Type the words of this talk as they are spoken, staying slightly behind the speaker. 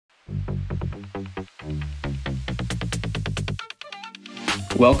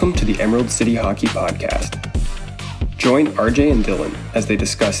Welcome to the Emerald City Hockey Podcast. Join RJ and Dylan as they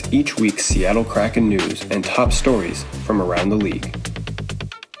discuss each week's Seattle Kraken news and top stories from around the league.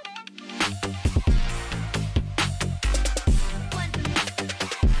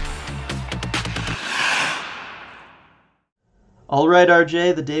 All right,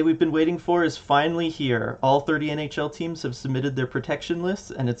 RJ, the day we've been waiting for is finally here. All 30 NHL teams have submitted their protection lists,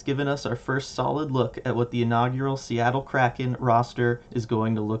 and it's given us our first solid look at what the inaugural Seattle Kraken roster is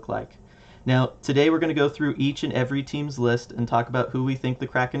going to look like. Now, today we're going to go through each and every team's list and talk about who we think the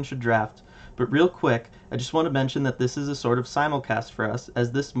Kraken should draft. But real quick, I just want to mention that this is a sort of simulcast for us,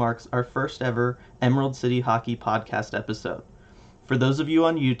 as this marks our first ever Emerald City Hockey Podcast episode. For those of you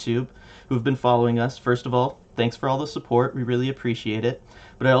on YouTube who have been following us, first of all, thanks for all the support. We really appreciate it.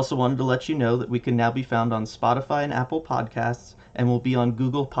 But I also wanted to let you know that we can now be found on Spotify and Apple Podcasts, and will be on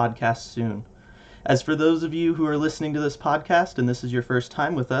Google Podcasts soon. As for those of you who are listening to this podcast and this is your first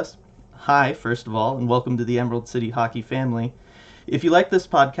time with us, hi, first of all, and welcome to the Emerald City Hockey family. If you like this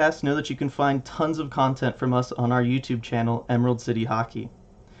podcast, know that you can find tons of content from us on our YouTube channel, Emerald City Hockey.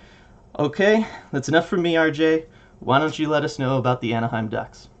 Okay, that's enough from me, RJ. Why don't you let us know about the Anaheim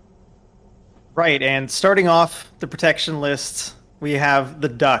Ducks? Right, and starting off the protection list, we have the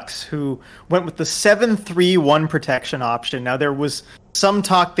Ducks, who went with the 7-3-1 protection option. Now, there was some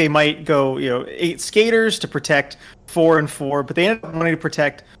talk they might go, 8 skaters to protect 4 and 4, but they ended up wanting to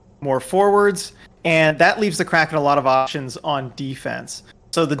protect more forwards, and that leaves the Kraken a lot of options on defense.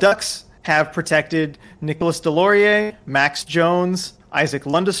 So the Ducks have protected Nicolas Deslauriers, Max Jones, Isaac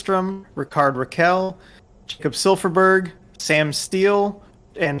Lundestrom, Ricard Raquel, Jacob Silfverberg, Sam Steele,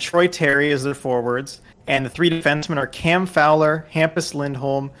 and Troy Terry as their forwards. And the 3 defensemen are Cam Fowler, Hampus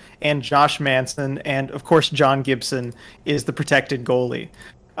Lindholm, and Josh Manson. And, of course, John Gibson is the protected goalie.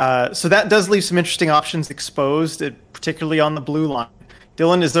 So that does leave some interesting options exposed, particularly on the blue line.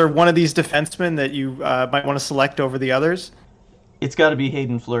 Dylan, is there one of these defensemen that you might want to select over the others? It's got to be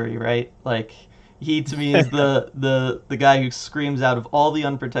Hayden Fleury, right? Like, he, to me, is the guy who screams out of all the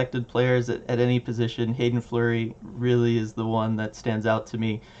unprotected players at any position. Hayden Fleury really is the one that stands out to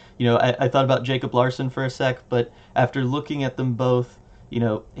me. I thought about Jacob Larson for a sec, but after looking at them both,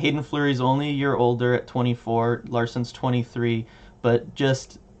 Hayden Fleury's only a year older at 24, Larson's 23, but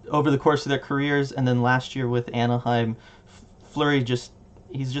just over the course of their careers, and then last year with Anaheim, Fleury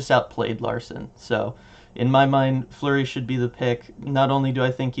he's just outplayed Larson. So in my mind, Fleury should be the pick. Not only do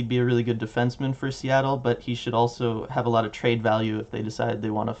I think he'd be a really good defenseman for Seattle, but he should also have a lot of trade value if they decide they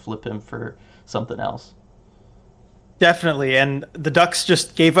want to flip him for something else. Definitely, and the Ducks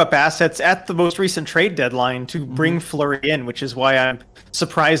just gave up assets at the most recent trade deadline to bring Fleury in, which is why I'm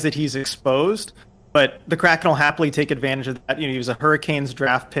surprised that he's exposed. But the Kraken will happily take advantage of that. He was a Hurricanes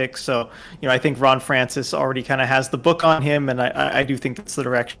draft pick, so I think Ron Francis already kind of has the book on him, and I do think that's the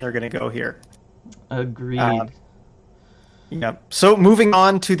direction they're going to go here. Agreed. Yeah. So moving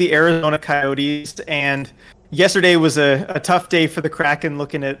on to the Arizona Coyotes, and yesterday was a tough day for the Kraken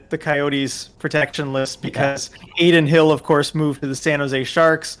looking at the Coyotes protection list because Aiden Hill, of course, moved to the San Jose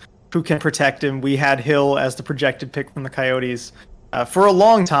Sharks. Who can protect him? We had Hill as the projected pick from the Coyotes for a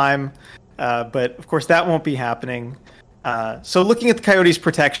long time, but of course that won't be happening. So looking at the Coyotes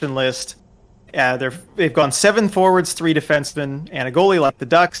protection list, they've gone 7 forwards, 3 defensemen, and a goalie like the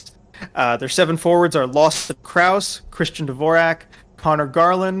Ducks. Their 7 forwards are Lawson Krause, Christian Dvorak, Connor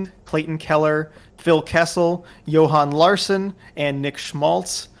Garland, Clayton Keller, Phil Kessel, Johan Larsson, and Nick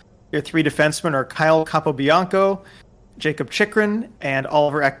Schmaltz. Their 3 defensemen are Kyle Capobianco, Jacob Chikrin, and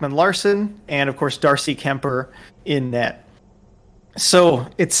Oliver Ekman-Larsson, and of course Darcy Kemper in net. So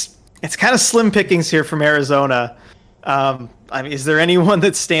it's kind of slim pickings here from Arizona. Is there anyone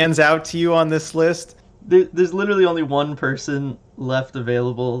that stands out to you on this list? There's literally only one person left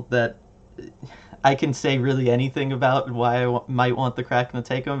available that I can say really anything about and why I might want the Kraken to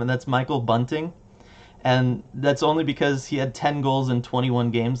take him, and that's Michael Bunting. And that's only because he had 10 goals in 21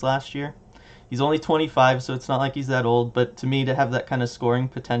 games last year. He's only 25, so it's not like he's that old, but to me, to have that kind of scoring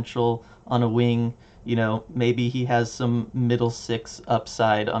potential on a wing, maybe he has some middle 6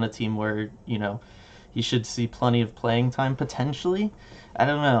 upside on a team where, he should see plenty of playing time potentially. I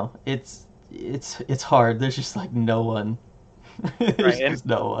don't know. It's hard. There's just like no one. There's just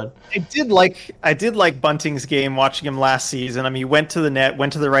no one. I did like Bunting's game watching him last season. He went to the net,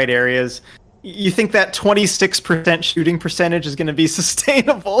 went to the right areas. You think that 26% shooting percentage is going to be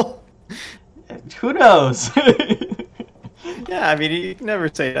sustainable? Who knows? Yeah, you can never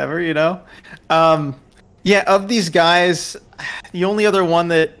say never, Of these guys, the only other one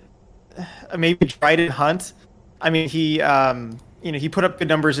that maybe Dryden Hunt. He he put up good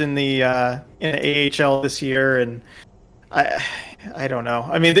numbers in the AHL this year, and I don't know.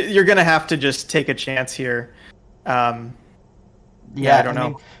 I mean, you're going to have to just take a chance here. I don't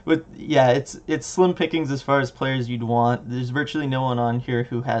know. It's slim pickings as far as players you'd want. There's virtually no one on here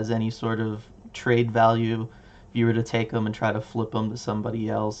who has any sort of trade value. If you were to take them and try to flip them to somebody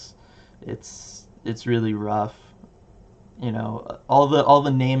else, it's really rough. All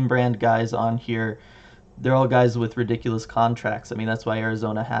the name brand guys on here, they're all guys with ridiculous contracts. I mean, that's why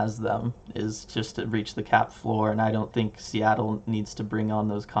Arizona has them, is just to reach the cap floor, and I don't think Seattle needs to bring on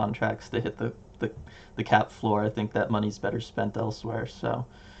those contracts to hit the cap floor. I think that money's better spent elsewhere. So,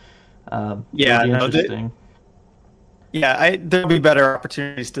 interesting. There'll be better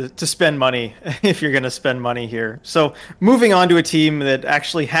opportunities to spend money if you're going to spend money here. So, moving on to a team that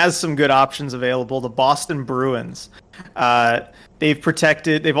actually has some good options available, the Boston Bruins. They've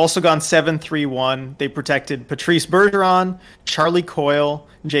also gone 7-3-1. They protected Patrice Bergeron, Charlie Coyle,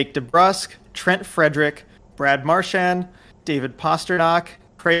 Jake DeBrusk, Trent Frederick, Brad Marchand, David Pastrnak,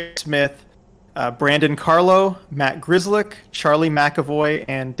 Craig Smith, Brandon Carlo, Matt Grzelcyk, Charlie McAvoy,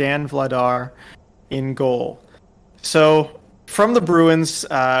 and Dan Vladar in goal. So from the Bruins,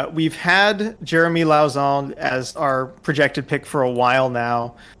 we've had Jeremy Lauzon as our projected pick for a while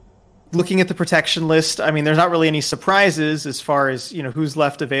now. Looking at the protection list, I mean, there's not really any surprises as far as who's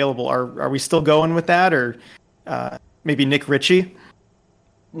left available. Are we still going with that, or maybe Nick Ritchie?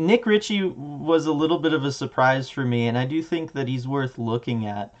 Nick Ritchie was a little bit of a surprise for me, and I do think that he's worth looking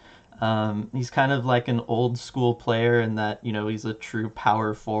at. He's kind of like an old school player in that he's a true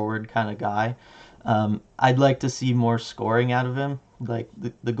power forward kind of guy. I'd like to see more scoring out of him. Like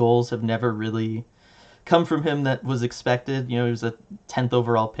the goals have never really come from him that was expected. He was a 10th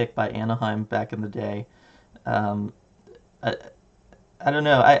overall pick by Anaheim back in the day. I don't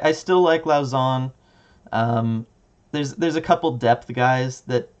know. I still like Lauzon. There's a couple depth guys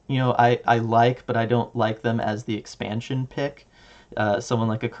that I like, but I don't like them as the expansion pick. Someone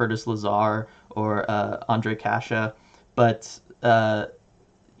like a Curtis Lazar or Andre Kasha. But I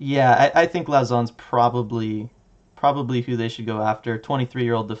think Lauzon's probably who they should go after.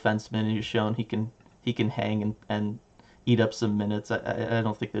 23-year-old defenseman who's shown he can hang and eat up some minutes. I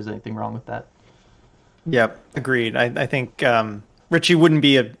don't think there's anything wrong with that. Yep, agreed. I think Ritchie wouldn't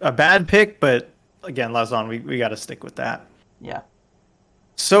be a bad pick, but again, Lauzon, we got to stick with that. Yeah.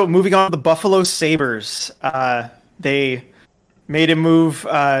 So moving on to the Buffalo Sabres. They made a move.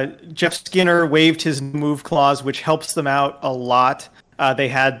 Jeff Skinner waived his move clause, which helps them out a lot. They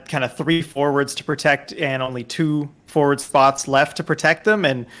had kind of 3 forwards to protect and only 2 forward spots left to protect them.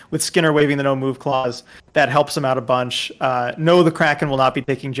 And with Skinner waiving the no move clause, that helps them out a bunch. No, the Kraken will not be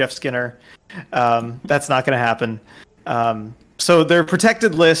taking Jeff Skinner. That's not going to happen. So their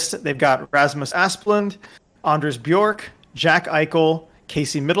protected list, they've got Rasmus Asplund, Anders Bjork, Jack Eichel,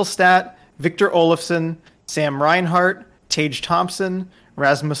 Casey Middlestat, Victor Olofsson, Sam Reinhart, Tage Thompson,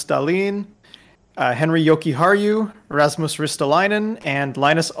 Rasmus Dahlin, Henry Jokiharju, Rasmus Ristolainen, and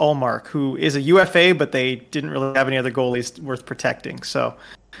Linus Ullmark, who is a UFA, but they didn't really have any other goalies worth protecting. So,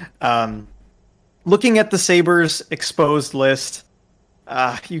 looking at the Sabres exposed list,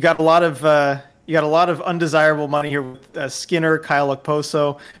 you got a lot of undesirable money here with Skinner, Kyle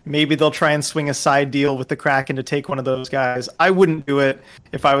Okposo. Maybe they'll try and swing a side deal with the Kraken to take one of those guys. I wouldn't do it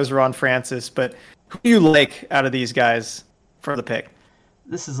if I was Ron Francis, but who do you like out of these guys for the pick?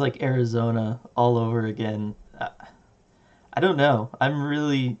 This is like Arizona all over again. I don't know. I'm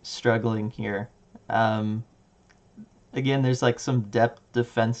really struggling here. Again, there's like some depth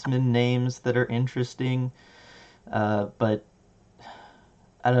defenseman names that are interesting, but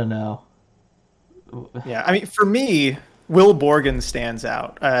I don't know. Yeah, I mean, for me, Will Borgen stands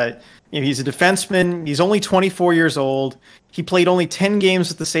out. He's a defenseman. He's only 24 years old. He played only 10 games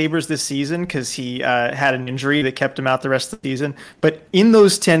with the Sabres this season because he had an injury that kept him out the rest of the season. But in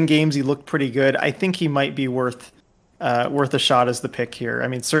those 10 games, he looked pretty good. I think he might be worth a shot as the pick here. I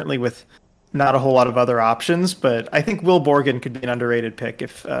mean, certainly with not a whole lot of other options, but I think Will Borgen could be an underrated pick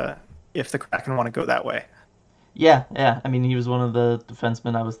if the Kraken want to go that way. Yeah. I mean, he was one of the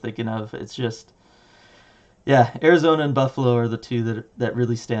defensemen I was thinking of. It's just, yeah, Arizona and Buffalo are the two that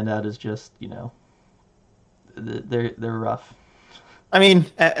really stand out as just, they're rough. I mean,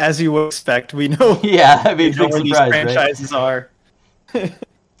 as you would expect, we know. Yeah, I mean, big where these franchises are.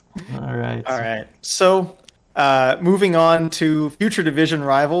 All right. So, moving on to future division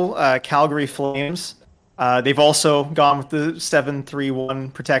rival, Calgary Flames. They've also gone with the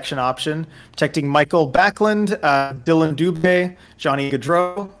 7-3-1 protection option, protecting Michael Backlund, Dylan Dubé, Johnny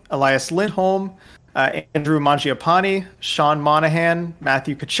Gaudreau, Elias Lindholm, Andrew Mangiapane, Sean Monahan,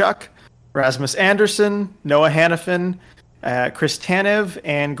 Matthew Tkachuk, Rasmus Anderson, Noah Hannafin, Chris Tanev,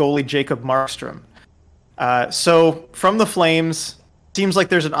 and goalie Jacob Markstrom. So from the Flames, seems like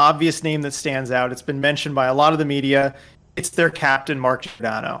there's an obvious name that stands out. It's been mentioned by a lot of the media. It's their captain, Mark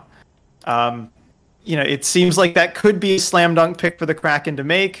Giordano. It seems like that could be a slam dunk pick for the Kraken to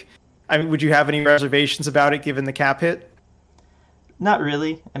make. I mean, would you have any reservations about it given the cap hit? Not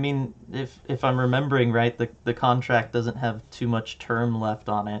really. I mean, if I'm remembering right, the contract doesn't have too much term left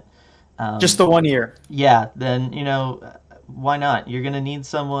on it. Just the 1 year. Yeah, then, why not? You're going to need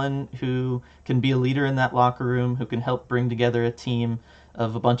someone who can be a leader in that locker room, who can help bring together a team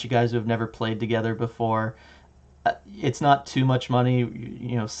of a bunch of guys who have never played together before. It's not too much money.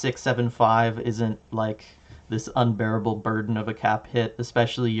 6.75 isn't like this unbearable burden of a cap hit,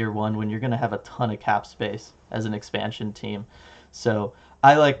 especially year one when you're going to have a ton of cap space as an expansion team. So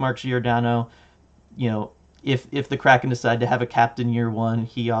I like Mark Giordano. If the Kraken decide to have a captain year one,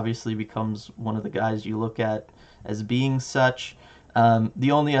 he obviously becomes one of the guys you look at as being such.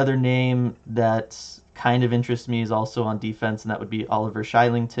 The only other name that kind of interests me is also on defense, and that would be Oliver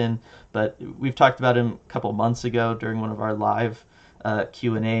Shylington. But we've talked about him a couple months ago during one of our live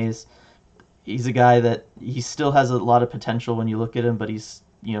Q&As. He's a guy that he still has a lot of potential when you look at him, but he's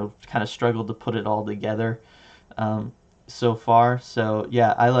kind of struggled to put it all together so far. So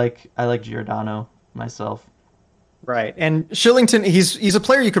yeah, I like Giordano myself. Right, and Shillington, he's a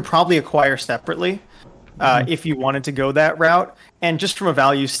player you could probably acquire separately if you wanted to go that route. And just from a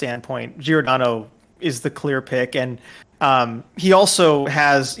value standpoint, Giordano is the clear pick, and he also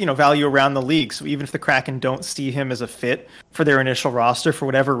has value around the league. So even if the Kraken don't see him as a fit for their initial roster for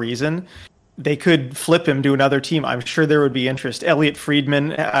whatever reason, they could flip him to another team. I'm sure there would be interest. Elliot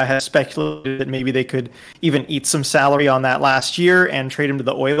Friedman has speculated that maybe they could even eat some salary on that last year and trade him to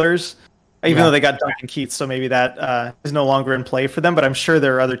the Oilers, even though they got Duncan Keith, so maybe that is no longer in play for them. But I'm sure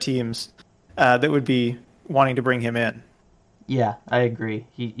there are other teams that would be wanting to bring him in. Yeah, I agree.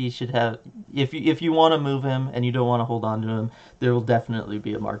 He should have. If you want to move him and you don't want to hold on to him, there will definitely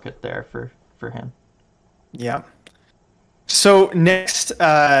be a market there for him. Yeah. So next,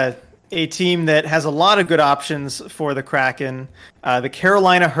 a team that has a lot of good options for the Kraken, the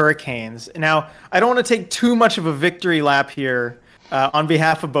Carolina Hurricanes. Now, I don't want to take too much of a victory lap here on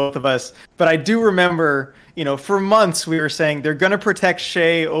behalf of both of us, but I do remember, for months we were saying they're going to protect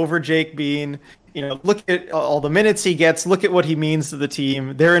Shea over Jake Bean. Look at all the minutes he gets. Look at what he means to the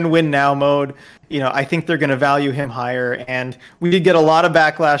team. They're in win now mode. I think they're going to value him higher. And we did get a lot of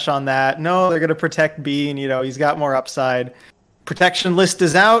backlash on that. No, they're going to protect Bean. He's got more upside. Protection list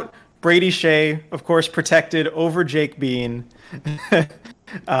is out. Brady Shea, of course, protected over Jake Bean.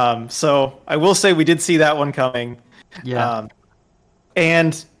 So I will say we did see that one coming. Yeah.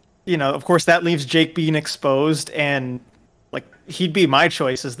 And, of course, that leaves Jake Bean exposed. And, he'd be my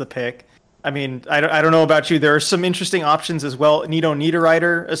choice as the pick. I mean, I don't know about you. There are some interesting options as well. Nito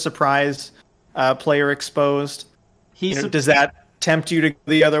Niederreiter, a surprise player exposed. Does that tempt you to go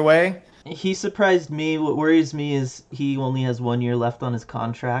the other way? He surprised me. What worries me is he only has 1 year left on his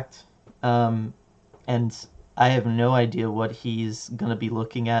contract. And I have no idea what he's going to be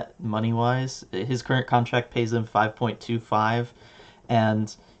looking at money-wise. His current contract pays him $5.25.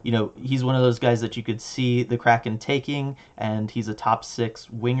 And, he's one of those guys that you could see the Kraken taking, and he's a top 6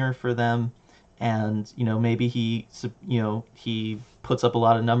 winger for them. And, maybe he puts up a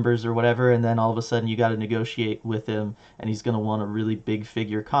lot of numbers or whatever, and then all of a sudden you got to negotiate with him, and he's going to want a really big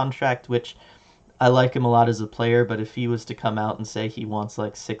figure contract, which I like him a lot as a player, but if he was to come out and say he wants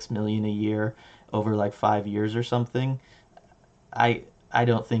 $6 million a year over 5 years or something, I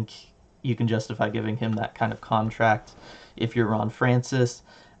don't think you can justify giving him that kind of contract if you're Ron Francis.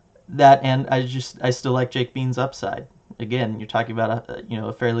 That, and I still like Jake Bean's upside. Again, you're talking about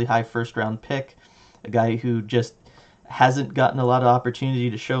a fairly high first round pick, a guy who just hasn't gotten a lot of opportunity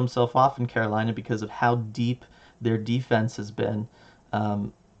to show himself off in Carolina because of how deep their defense has been.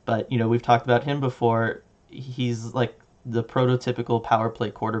 But we've talked about him before. He's like the prototypical power play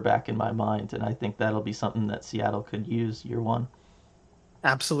quarterback in my mind, and I think that'll be something that Seattle could use year one.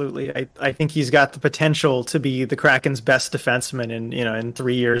 Absolutely. I think he's got the potential to be the Kraken's best defenseman in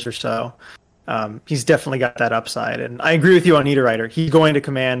 3 years or so. He's definitely got that upside. And I agree with you on Niederreiter. He's going to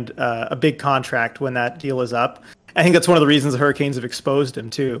command a big contract when that deal is up. I think that's one of the reasons the Hurricanes have exposed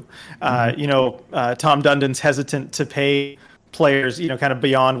him too. Tom Dundon's hesitant to pay players, kind of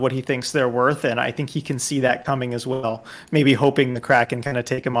beyond what he thinks they're worth. And I think he can see that coming as well. Maybe hoping the Kraken kind of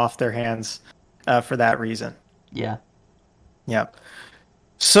take him off their hands for that reason. Yeah. Yep.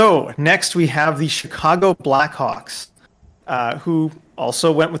 So next we have the Chicago Blackhawks, who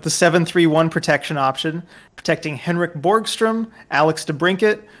also went with the 7-3-1 protection option, protecting Henrik Borgstrom, Alex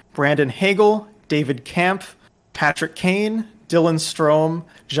DeBrincat, Brandon Hagel, David Kampf, Patrick Kane, Dylan Strome,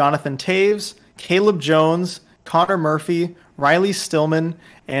 Jonathan Taves, Caleb Jones, Connor Murphy, Riley Stillman,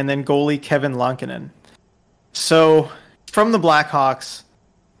 and then goalie Kevin Lankinen. So from the Blackhawks,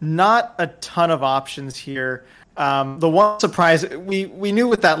 not a ton of options here. The one surprise, we knew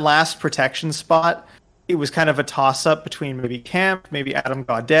with that last protection spot, it was kind of a toss-up between maybe Kampf, maybe Adam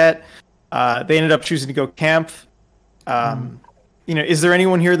Gaudette. They ended up choosing to go Kampf. Is there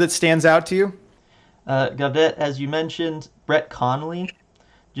anyone here that stands out to you? Gaudette, as you mentioned, Brett Connolly,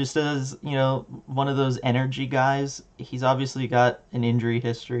 just as, one of those energy guys. He's obviously got an injury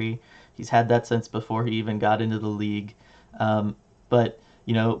history. He's had that since before he even got into the league. But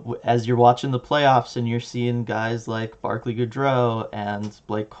as you're watching the playoffs and you're seeing guys like Barclay Goodrow and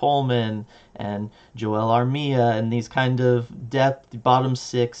Blake Coleman and Joel Armia and these kind of depth bottom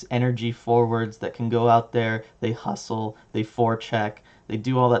six energy forwards that can go out there, they hustle, they forecheck, they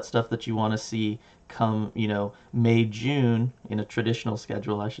do all that stuff that you want to see come, May, June, in a traditional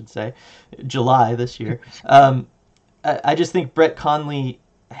schedule, I should say, July this year. I just think Brett Conley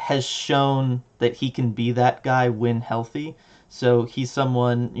has shown that he can be that guy when healthy. So he's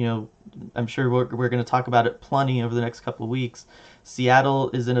someone, I'm sure we're going to talk about it plenty over the next couple of weeks. Seattle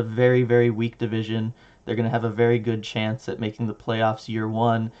is in a very, very weak division. They're going to have a very good chance at making the playoffs year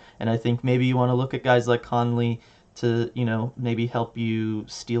one. And I think maybe you want to look at guys like Conley to, maybe help you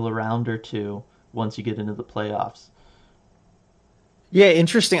steal a round or two once you get into the playoffs. Yeah,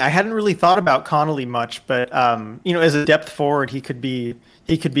 interesting. I hadn't really thought about Connolly much, but as a depth forward, he could be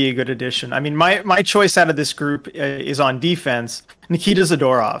a good addition. I mean, my choice out of this group is on defense, Nikita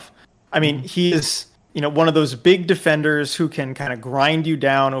Zadorov. I mean, he is one of those big defenders who can kind of grind you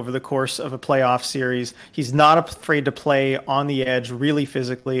down over the course of a playoff series. He's not afraid to play on the edge really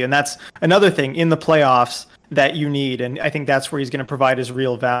physically, and that's another thing in the playoffs that you need, and I think that's where he's going to provide his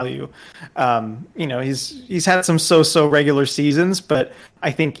real value. He's had some so-so regular seasons, but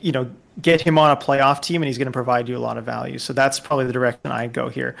I think get him on a playoff team and he's going to provide you a lot of value. So that's probably the direction I'd go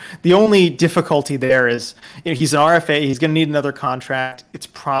here. The only difficulty there is he's an RFA. He's going to need another contract. It's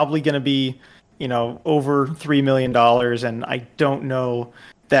probably going to be over $3 million, and I don't know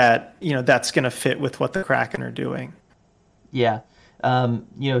that that's going to fit with what the Kraken are doing. Yeah. And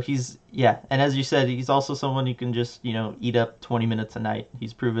as you said, he's also someone you can just, eat up 20 minutes a night.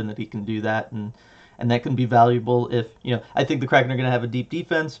 He's proven that he can do that, and that can be valuable if, I think the Kraken are going to have a deep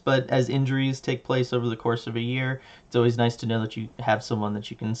defense, but as injuries take place over the course of a year, it's always nice to know that you have someone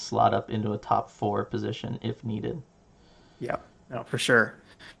that you can slot up into a top 4 position if needed. Yeah, no, for sure.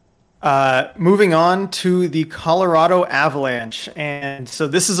 Moving on to the Colorado Avalanche. And so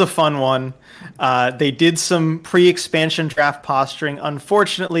this is a fun one. They did some pre-expansion draft posturing.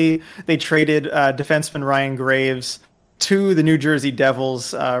 Unfortunately, they traded defenseman Ryan Graves to the New Jersey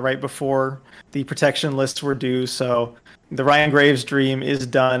Devils right before the protection lists were due. So the Ryan Graves dream is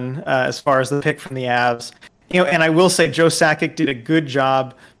done as far as the pick from the Avs. And I will say Joe Sakic did a good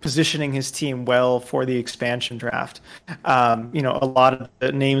job positioning his team well for the expansion draft. A lot of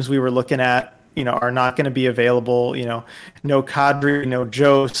the names we were looking at, are not going to be available. No Kadri, no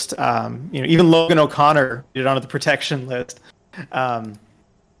Jost. Even Logan O'Connor did onto the protection list.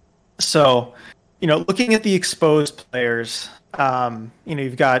 So, looking at the exposed players,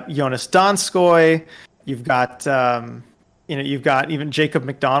 you've got Jonas Donskoy, you've got even Jacob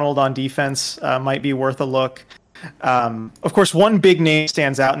McDonald on defense might be worth a look. Of course, one big name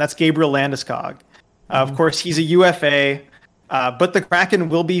stands out, and that's Gabriel Landeskog. Of course, he's a UFA, but the Kraken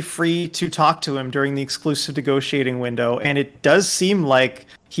will be free to talk to him during the exclusive negotiating window, and it does seem like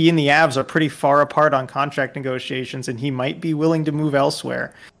he and the Avs are pretty far apart on contract negotiations, and he might be willing to move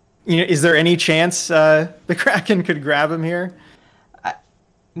elsewhere. Is there any chance the Kraken could grab him here?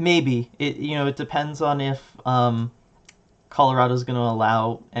 Maybe. It depends on if Colorado's going to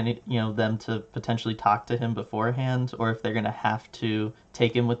allow them to potentially talk to him beforehand, or if they're going to have to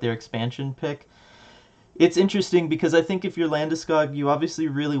take him with their expansion pick. It's interesting because I think if you're Landeskog, you obviously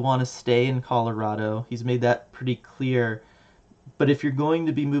really want to stay in Colorado. He's made that pretty clear. But if you're going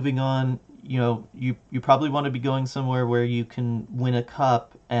to be moving on, you probably want to be going somewhere where you can win a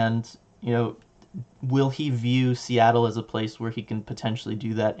cup, and will he view Seattle as a place where he can potentially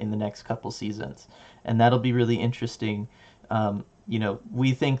do that in the next couple seasons? And that'll be really interesting.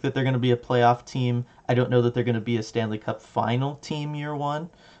 We think that they're going to be a playoff team. I don't know that they're going to be a Stanley Cup final team year one.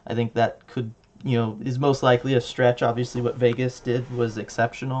 I think that could, is most likely a stretch. Obviously, what Vegas did was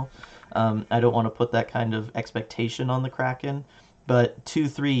exceptional. I don't want to put that kind of expectation on the Kraken, but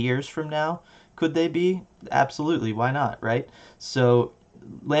 2-3 years from now, could they be? Absolutely. Why not, right? So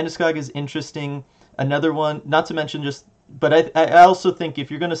Landeskog is interesting. Another one, not to mention just, but I also think if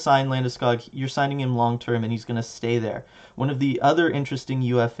you're going to sign Landeskog, you're signing him long term, and he's going to stay there. One of the other interesting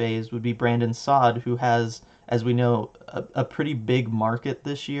UFAs would be Brandon Saad, who has, as we know, a pretty big market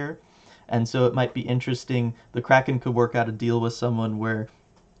this year, and so it might be interesting. The Kraken could work out a deal with someone where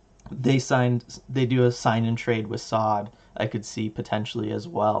they do a sign and trade with Saad. I could see potentially as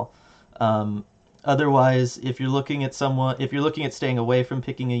well. Otherwise, if you're looking at staying away from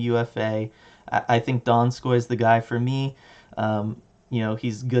picking a UFA, I think Donskoy is the guy for me.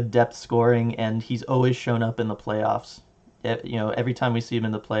 He's good depth scoring, and he's always shown up in the playoffs. Every time we see him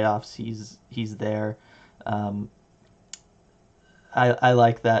in the playoffs, he's there. I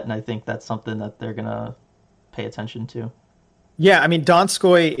like that, and I think that's something that they're gonna pay attention to. Yeah, I mean,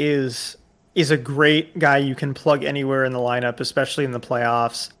 Donskoy is a great guy you can plug anywhere in the lineup, especially in the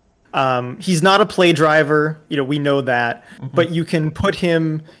playoffs. He's not a play driver, we know that, but you can put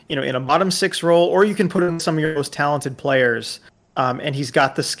him, in a bottom six role, or you can put him in some of your most talented players. And he's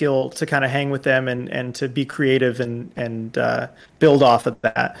got the skill to kind of hang with them and to be creative and build off of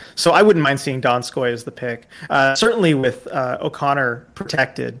that. So I wouldn't mind seeing Donskoy as the pick. Certainly with O'Connor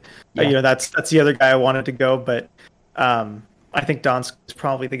protected, that's the other guy I wanted to go, but I think Donskoy is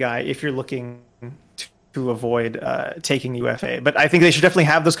probably the guy if you're looking to avoid taking UFA. But I think they should definitely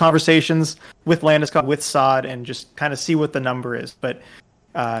have those conversations with Landeskog, with Saad, and just kind of see what the number is. But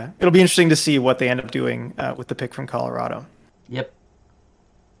it'll be interesting to see what they end up doing with the pick from Colorado. Yep.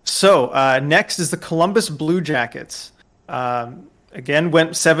 So next is the Columbus Blue Jackets. Again,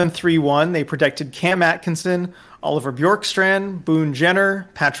 went 7-3-1. They protected Cam Atkinson, Oliver Bjorkstrand, Boone Jenner,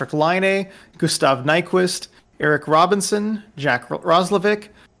 Patrick Laine, Gustav Nyquist, Eric Robinson, Jack Roslovic,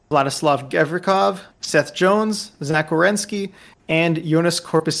 Vladislav Gevrikov, Seth Jones, Zach Werenski, and Jonas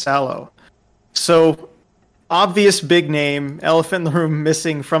Korpisalo. So, obvious big name, elephant in the room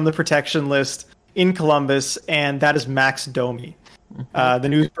missing from the protection list in Columbus, and that is Max Domi. The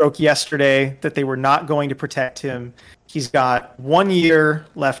news broke yesterday that they were not going to protect him. He's got 1 year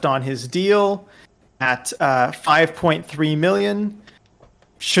left on his deal at $5.3 million.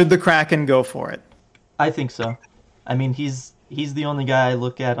 Should the Kraken go for it? I think so. I mean, he's the only guy I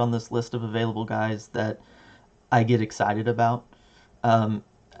look at on this list of available guys that I get excited about. I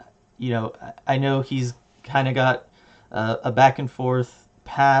know he's kind of got a back and forth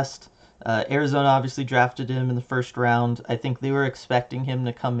past. Arizona obviously drafted him in the first round. I think they were expecting him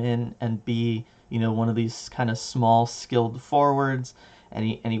to come in and be, one of these kind of small, skilled forwards, and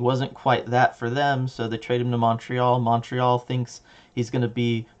he wasn't quite that for them, so they trade him to Montreal. Montreal thinks he's going to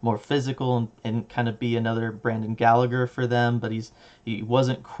be more physical and kind of be another Brandon Gallagher for them, but he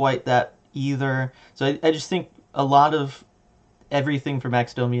wasn't quite that either. So I just think a lot of everything for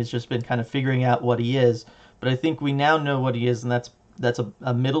Max Domi has just been kind of figuring out what he is, but I think we now know what he is, and that's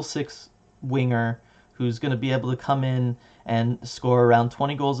a middle six winger who's going to be able to come in and score around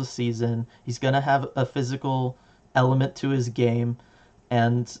 20 goals a season. He's going to have a physical element to his game,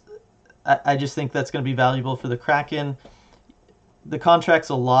 and I just think that's going to be valuable for the Kraken. The contract's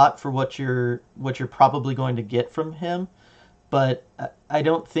a lot for what you're probably going to get from him, but I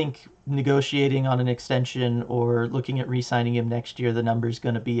don't think negotiating on an extension or looking at re-signing him next year, the number's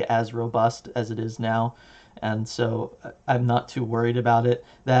going to be as robust as it is now. And so I'm not too worried about it.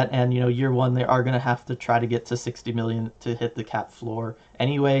 That, and year one, they are going to have to try to get to 60 million to hit the cap floor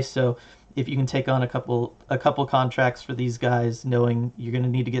anyway. So if you can take on a couple contracts for these guys, knowing you're going to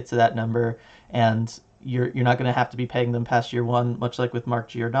need to get to that number, and you're not going to have to be paying them past year one, much like with Mark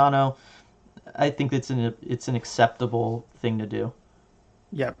Giordano, I think it's an acceptable thing to do.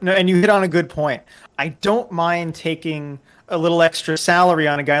 Yeah, no, and you hit on a good point. I don't mind taking a little extra salary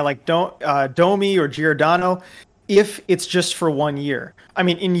on a guy like Domi or Giordano if it's just for 1 year. I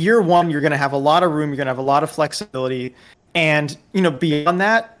mean, in year one, you're going to have a lot of room, you're going to have a lot of flexibility, and beyond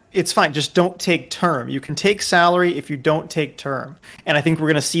that, it's fine. Just don't take term. You can take salary if you don't take term. And I think we're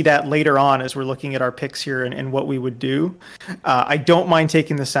going to see that later on as we're looking at our picks here and what we would do. I don't mind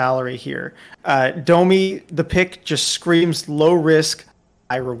taking the salary here. Domi, the pick just screams low risk,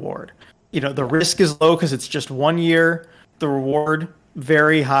 high reward. The risk is low because it's just 1 year. The reward,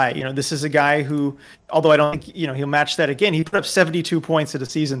 very high. This is a guy who, although I don't think, he'll match that again. He put up 72 points at a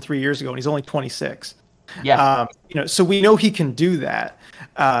season 3 years ago, and he's only 26. Yeah. So we know he can do that.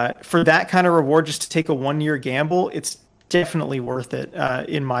 For that kind of reward, just to take a 1 year gamble, it's definitely worth it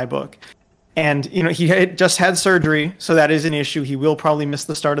in my book. And he had just had surgery, so that is an issue. He will probably miss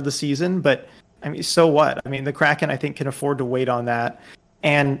the start of the season, but I mean, so what? I mean, the Kraken I think can afford to wait on that.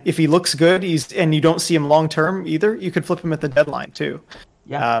 And if he looks good, and you don't see him long term either, you could flip him at the deadline too.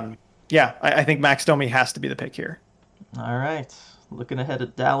 Yeah. I think Max Domi has to be the pick here. All right, looking ahead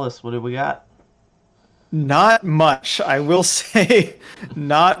at Dallas, what do we got? Not much. I will say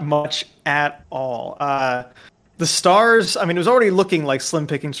not much at all. The Stars, I mean, it was already looking like slim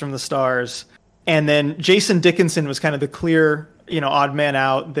pickings from the Stars. And then Jason Dickinson was kind of the clear, odd man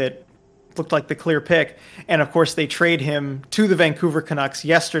out that looked like the clear pick. And of course, they trade him to the Vancouver Canucks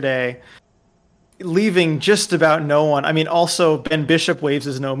yesterday, leaving just about no one. I mean, also Ben Bishop waives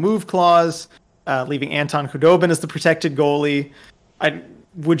his no move clause, leaving Anton Khudobin as the protected goalie.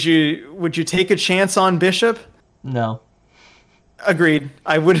 Would you take a chance on Bishop? No. Agreed.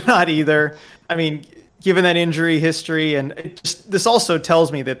 I would not either. I mean, given that injury history, and this also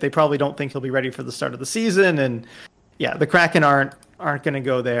tells me that they probably don't think he'll be ready for the start of the season. And yeah, the Kraken aren't going to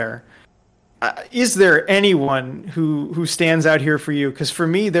go there. Is there anyone who stands out here for you? Because for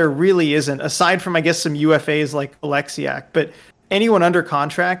me, there really isn't, aside from, I guess, some UFAs like Alexiak. But anyone under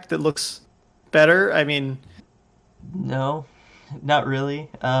contract that looks better? I mean... No, not really.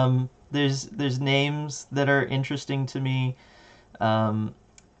 There's names that are interesting to me.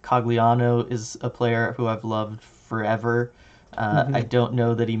 Cogliano is a player who I've loved forever. I don't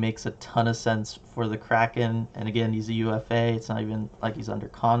know that he makes a ton of sense for the Kraken. And again, he's a UFA. It's not even like he's under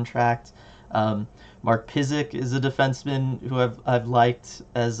contract. Mark Pysyk is a defenseman who I've liked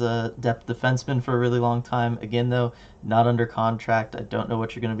as a depth defenseman for a really long time. Again, though, not under contract. I don't know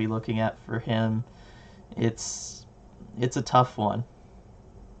what you're going to be looking at for him. It's a tough one.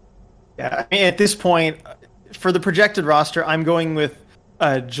 Yeah, I mean, at this point, for the projected roster, I'm going with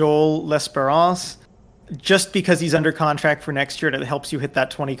Joel L'Esperance, just because he's under contract for next year. That helps you hit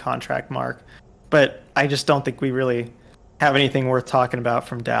that 20 contract mark. But I just don't think we really have anything worth talking about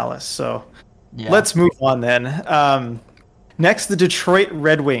from Dallas. So let's move on then. Next, the Detroit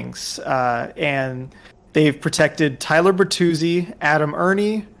Red Wings. And they've protected Tyler Bertuzzi, Adam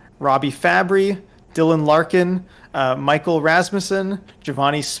Ernie, Robbie Fabry, Dylan Larkin, Michael Rasmussen,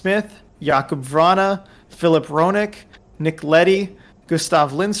 Giovanni Smith, Jakub Vrana, Philip Roenick, Nick Leddy,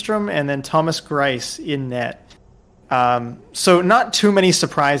 Gustav Lindstrom, and then Thomas Greiss in net. So not too many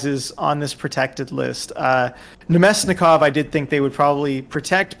surprises on this protected list. Nemesnikov, I did think they would probably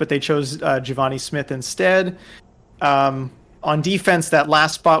protect, but they chose Giovanni Smith instead. On defense, that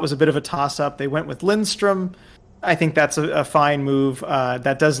last spot was a bit of a toss-up. They went with Lindstrom. I think that's a fine move.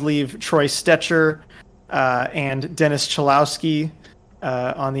 That does leave Troy Stetcher and Dennis Chalowski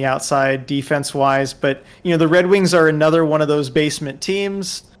on the outside defense-wise. But, the Red Wings are another one of those basement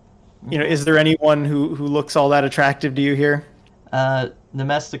teams. Is there anyone who looks all that attractive to you here?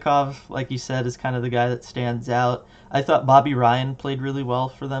 Nemesnikov, like you said, is kind of the guy that stands out. I thought Bobby Ryan played really well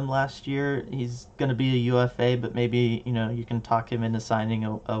for them last year. He's going to be a UFA, but maybe, you can talk him into signing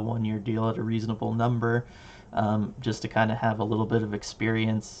a one-year deal at a reasonable number, just to kind of have a little bit of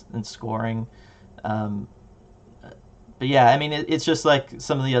experience in scoring. But yeah, I mean, it's just like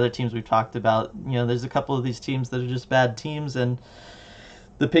some of the other teams we've talked about. There's a couple of these teams that are just bad teams, and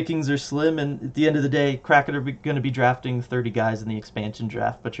the pickings are slim, and at the end of the day, Kraken are going to be drafting 30 guys in the expansion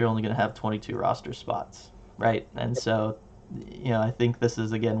draft, but you're only going to have 22 roster spots, right? And so, I think this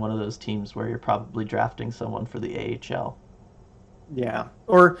is, again, one of those teams where you're probably drafting someone for the AHL. Yeah.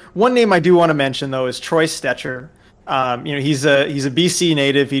 Or one name I do want to mention, though, is Troy Stetcher. He's a BC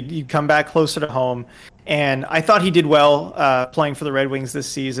native. He'd come back closer to home. And I thought he did well playing for the Red Wings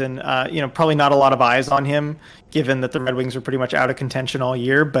this season. Probably not a lot of eyes on him, given that the Red Wings are pretty much out of contention all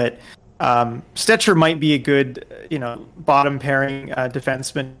year. But Stetcher might be a good, bottom pairing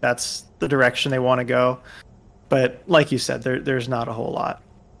defenseman. That's the direction they want to go. But like you said, there's not a whole lot.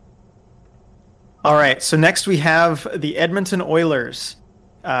 All right, so next we have the Edmonton Oilers,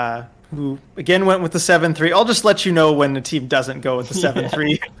 who again went with the 7-3. I'll just let you know when the team doesn't go with the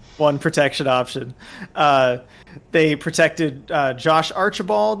 7-3. One protection option. They protected Josh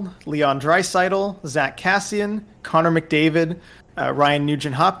Archibald, Leon Draisaitl, Zach Kassian, Connor McDavid, Ryan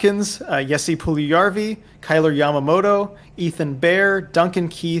Nugent-Hopkins, Jesse Puljujarvi, Kyler Yamamoto, Ethan Bear, Duncan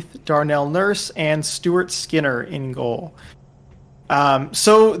Keith, Darnell Nurse, and Stuart Skinner in goal.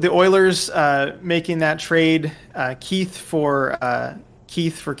 So the Oilers making that trade, Keith for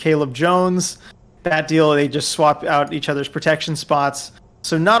Caleb Jones. That deal, they just swap out each other's protection spots.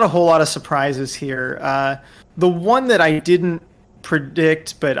 So not a whole lot of surprises here. The one that I didn't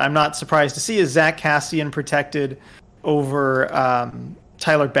predict, but I'm not surprised to see, is Zach Kassian protected over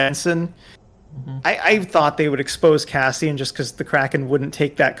Tyler Benson. Mm-hmm. I thought they would expose Kassian just because the Kraken wouldn't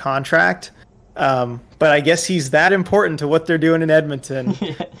take that contract. But I guess he's that important to what they're doing in Edmonton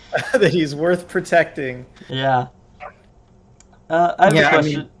that he's worth protecting. Yeah.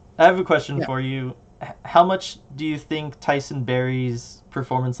 I have a question for you. How much do you think Tyson Barrie's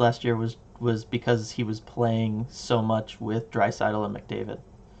performance last year was because he was playing so much with Draisaitl and McDavid?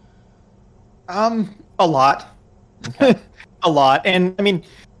 A lot. Okay. A lot. And I mean,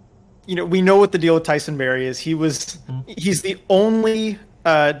 we know what the deal with Tyson Berry is. He's the only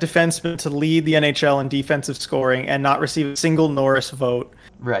defenseman to lead the NHL in defensive scoring and not receive a single Norris vote.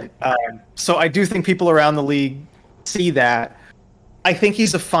 Right. So I do think people around the league see that. I think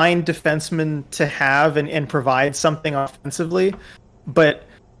he's a fine defenseman to have and provide something offensively, but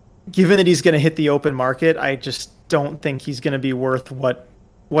given that he's going to hit the open market, I just don't think he's going to be worth what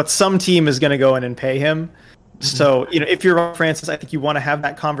some team is going to go in and pay him. Mm-hmm. So, if you're Ron Francis, I think you want to have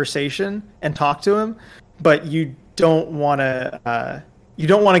that conversation and talk to him, but you don't want to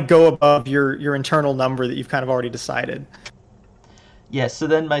go above your internal number that you've kind of already decided. Yeah, so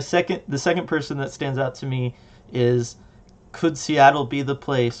then the second person that stands out to me is, could Seattle be the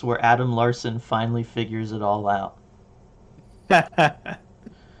place where Adam Larson finally figures it all out? I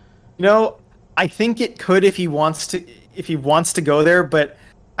think it could if he wants to go there, but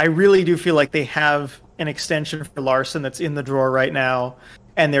I really do feel like they have an extension for Larson that's in the drawer right now,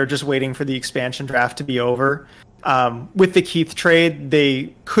 and they're just waiting for the expansion draft to be over. With the Keith trade,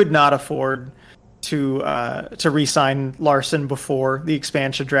 they could not afford to re-sign Larson before the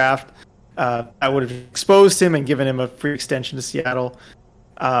expansion draft. I would have exposed him and given him a free extension to Seattle.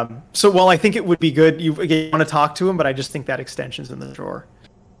 So while I think it would be good, you want to talk to him, but I just think that extension's in the drawer.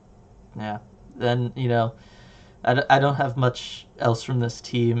 Yeah. Then, I don't have much else from this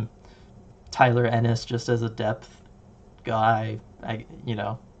team. Tyler Ennis just as a depth guy,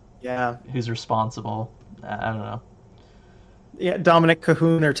 who's responsible. I don't know. Yeah, Dominic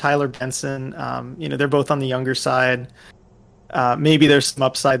Cahoon or Tyler Benson, they're both on the younger side. Maybe there's some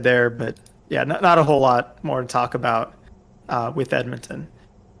upside there, but yeah, not a whole lot more to talk about with Edmonton.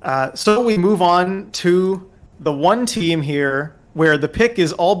 So we move on to the one team here where the pick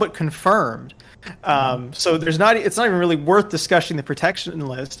is all but confirmed. So it's not even really worth discussing the protection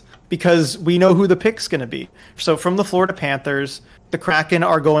list because we know who the pick's going to be. So from the Florida Panthers, the Kraken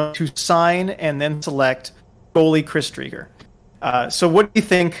are going to sign and then select goalie Chris Driedger. So what do you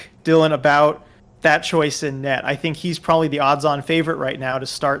think, Dylan, about that choice in net? I think he's probably the odds-on favorite right now to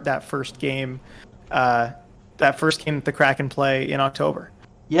start that first game that the Kraken play in October.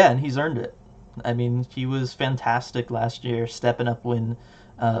 Yeah, and he's earned it. I mean, he was fantastic last year, stepping up when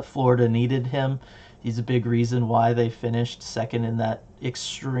Florida needed him. He's a big reason why they finished second in that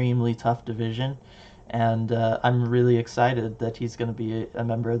extremely tough division. And I'm really excited that he's going to be a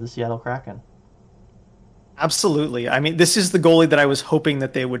member of the Seattle Kraken. Absolutely. I mean, this is the goalie that I was hoping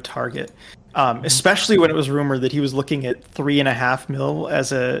that they would target, especially when it was rumored that he was looking at $3.5 million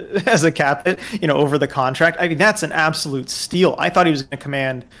as a cap hit, over the contract. I mean, that's an absolute steal. I thought he was going to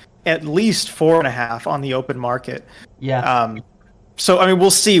command at least 4.5 on the open market. Yeah. So, I mean, we'll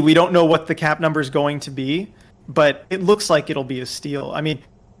see. We don't know what the cap number is going to be, but it looks like it'll be a steal. I mean,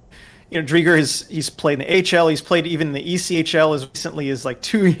 Driedger he's played in the AHL. He's played even in the ECHL as recently as like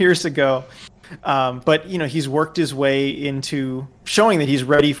 2 years ago. But he's worked his way into showing that he's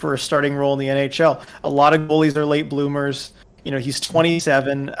ready for a starting role in the NHL. A lot of goalies are late bloomers. He's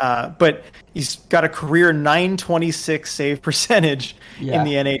 27, but he's got a career .926 save percentage in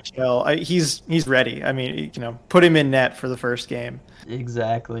the NHL. He's ready. I mean, put him in net for the first game.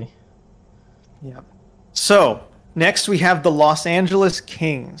 Exactly. Yeah. So next we have the Los Angeles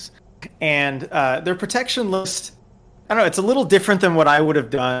Kings, and their protection list. I don't know. It's a little different than what I would have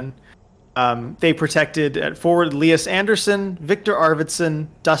done. They protected at forward Elias Anderson, Victor Arvidsson,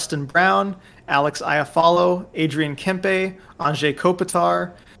 Dustin Brown, Alex Iafallo, Adrian Kempe, Anze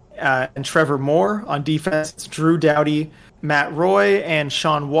Kopitar, and Trevor Moore. On defense, it's Drew Doughty, Matt Roy, and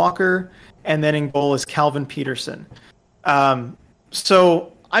Sean Walker. And then in goal is Calvin Peterson.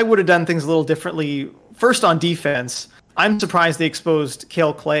 So I would have done things a little differently. First on defense, I'm surprised they exposed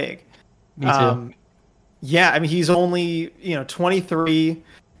Cale Clegg. Me too. Yeah, I mean, he's only 23.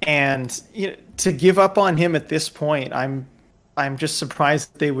 And to give up on him at this point, I'm just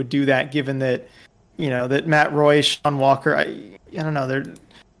surprised that they would do that, given that that Matt Roy, Sean Walker, I don't know, they're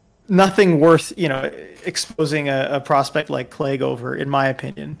nothing worth exposing a prospect like Clegg over, in my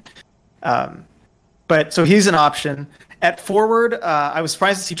opinion. But so he's an option at forward. I was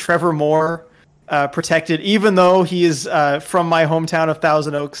surprised to see Trevor Moore protected, even though he is from my hometown of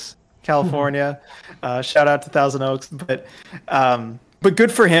Thousand Oaks, California. Shout out to Thousand Oaks, but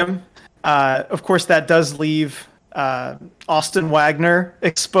good for him. Of course, that does leave Austin Wagner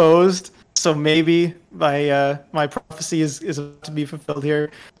exposed. So maybe my prophecy is about to be fulfilled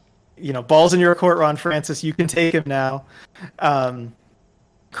here. Ball's in your court, Ron Francis. You can take him now.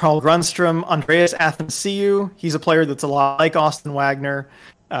 Carl Grunstrom, Andreas Athanasiou. He's a player that's a lot like Austin Wagner.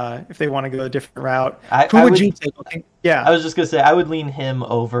 If they want to go a different route, who would you take? Yeah, I was just gonna say I would lean him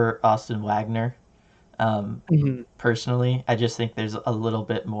over Austin Wagner. Personally, I just think there's a little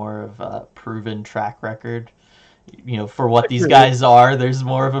bit more of a proven track record. For what these guys are, there's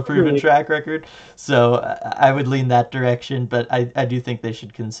more of a proven track record. So I would lean that direction, but I do think they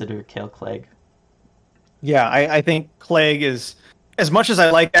should consider Cale Clegg. Yeah, I think Clegg is, as much as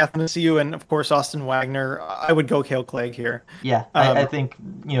I like Athanasiou and of course Austin Wagner, I would go Cale Clegg here. Yeah, I think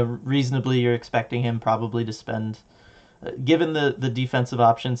reasonably you're expecting him probably to spend, given the defensive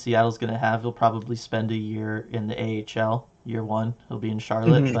options Seattle's going to have, he'll probably spend a year in the AHL. Year one, he'll be in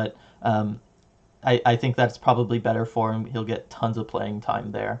Charlotte, but I think that's probably better for him. He'll get tons of playing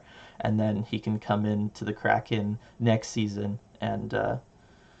time there, and then he can come into the Kraken next season and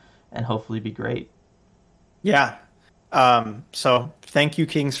hopefully be great. Yeah. So thank you,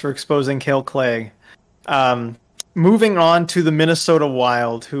 Kings, for exposing Cale Clegg. Moving on to the Minnesota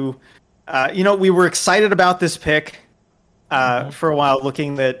Wild, who, we were excited about this pick for a while,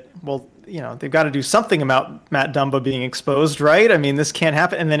 looking that, well, they've got to do something about Matt Dumba being exposed, right? I mean, this can't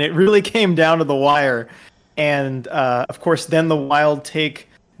happen. And then it really came down to the wire. And, of course, then the Wild take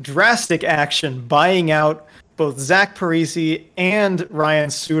drastic action, buying out both Zach Parise and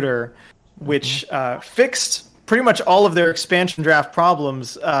Ryan Suter, which fixed pretty much all of their expansion draft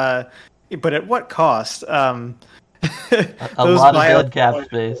problems, but at what cost? A lot of dead cap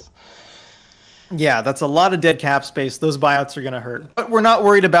space. Yeah, that's a lot of dead cap space. Those buyouts are going to hurt. But we're not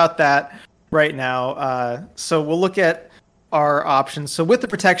worried about that right now. So we'll look at our options. So with the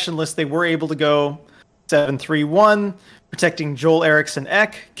protection list, they were able to go 7-3-1, protecting Joel Eriksson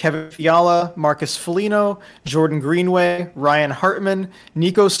Ek, Kevin Fiala, Marcus Foligno, Jordan Greenway, Ryan Hartman,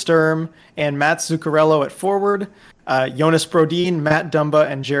 Nico Sturm, and Matt Zuccarello at forward, Jonas Brodin, Matt Dumba,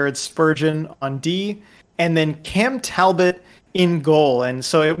 and Jared Spurgeon on D, and then Cam Talbot in goal. And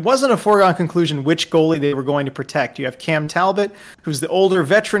so it wasn't a foregone conclusion which goalie they were going to protect. You have Cam Talbot, who's the older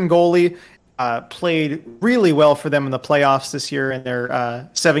veteran goalie, played really well for them in the playoffs this year in their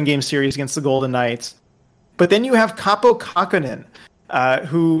 7-game series against the Golden Knights. But then you have Kaapo Kakkonen,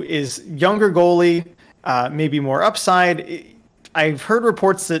 who is younger goalie, maybe more upside. I've heard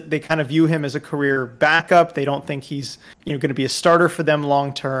reports that they kind of view him as a career backup. They don't think he's going to be a starter for them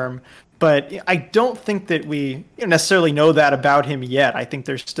long term. But I don't think that we necessarily know that about him yet. I think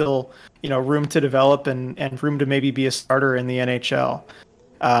there's still room to develop and room to maybe be a starter in the NHL.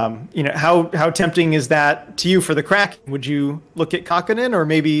 How tempting is that to you for the Kraken? Would you look at Kakkonen or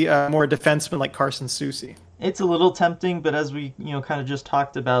maybe more a defenseman like Carson Soucy? It's a little tempting, but as we kind of just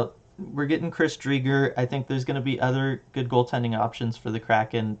talked about, we're getting Chris Driedger. I think there's going to be other good goaltending options for the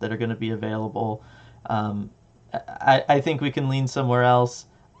Kraken that are going to be available. I think we can lean somewhere else.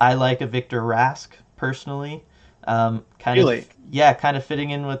 I like a Victor Rask personally. Kind of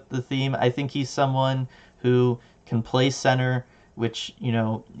fitting in with the theme. I think he's someone who can play center, which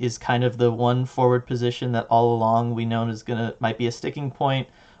is kind of the one forward position that all along we know might be a sticking point.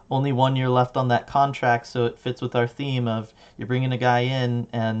 Only 1 year left on that contract, so it fits with our theme of you're bringing a guy in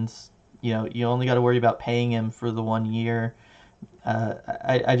and you only got to worry about paying him for the 1 year.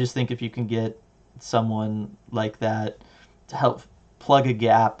 I just think if you can get someone like that to help plug a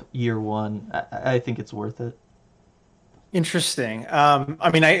gap year one, I think it's worth it. Interesting.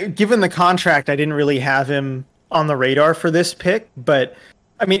 Given the contract, I didn't really have him on the radar for this pick, but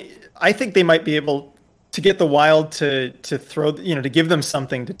I think they might be able to get the Wild to throw, to give them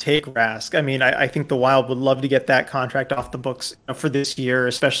something to take Rask. I think the Wild would love to get that contract off the books for this year,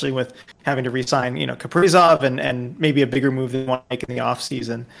 especially with having to re-sign, Kaprizov and maybe a bigger move they want to make in the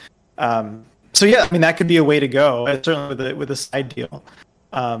offseason. That could be a way to go, certainly with a side deal.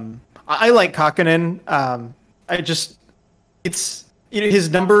 I like Kakkonen. It's his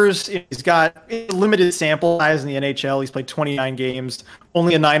numbers. He's got a limited sample size in the NHL. He's played 29 games,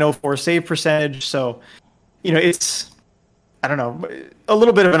 only a .904 save percentage. So, it's, I don't know, a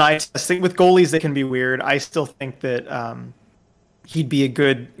little bit of an eye test. With goalies, they can be weird. I still think that he'd be a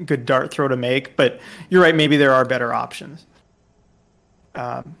good dart throw to make. But you're right. Maybe there are better options.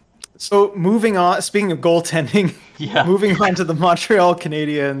 So moving on, speaking of goaltending, moving on to the Montreal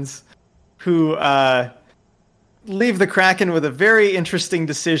Canadiens, who leave the Kraken with a very interesting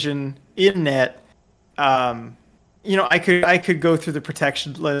decision in net. I could go through the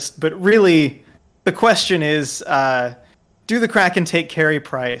protection list, but really the question is, do the Kraken take Carey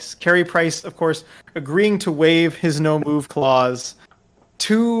Price? Carey Price, of course, agreeing to waive his no-move clause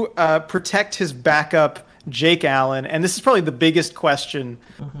to protect his backup, Jake Allen. And this is probably the biggest question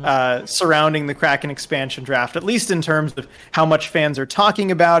surrounding the Kraken expansion draft, at least in terms of how much fans are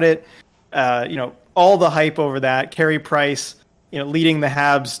talking about it. All the hype over that. Carey Price, leading the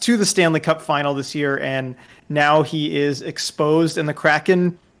Habs to the Stanley Cup final this year, and now he is exposed, and the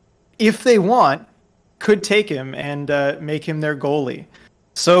Kraken, if they want, could take him and make him their goalie.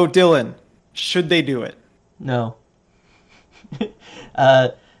 So, Dylan, should they do it? No.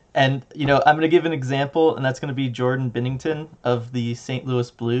 And, I'm going to give an example, and that's going to be Jordan Binnington of the St. Louis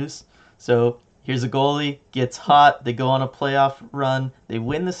Blues. So here's a goalie, gets hot, they go on a playoff run, they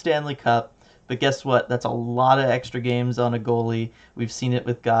win the Stanley Cup, but guess what? That's a lot of extra games on a goalie. We've seen it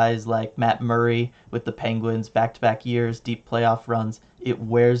with guys like Matt Murray with the Penguins, back-to-back years, deep playoff runs. It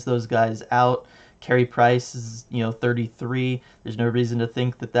wears those guys out. Carey Price is, 33. There's no reason to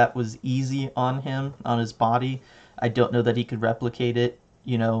think that was easy on him, on his body. I don't know that he could replicate it,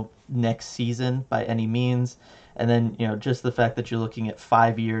 next season by any means. And then, just the fact that you're looking at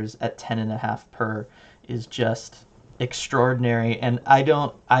 5 years at 10.5 per is just extraordinary. And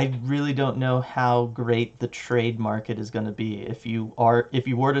I really don't know how great the trade market is going to be if you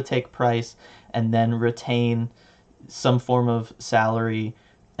were to take Price and then retain some form of salary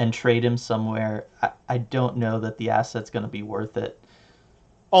and trade him somewhere. I don't know that the asset's going to be worth it.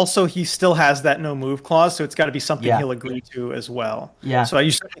 Also, he still has that no move clause, so it's got to be something Yeah. he'll agree to as well. Yeah. So you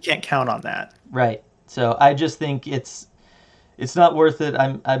certainly can't count on that. Right. So I just think it's not worth it.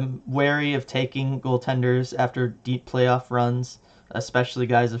 I'm wary of taking goaltenders after deep playoff runs, especially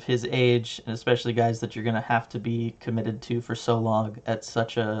guys of his age, and especially guys that you're going to have to be committed to for so long at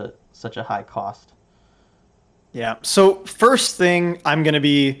such a high cost. Yeah. So first thing, I'm gonna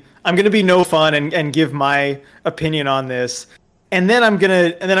be no fun and give my opinion on this, and then I'm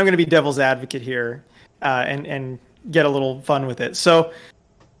gonna be devil's advocate here, and get a little fun with it. So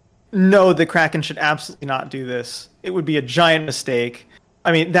no, the Kraken should absolutely not do this. It would be a giant mistake.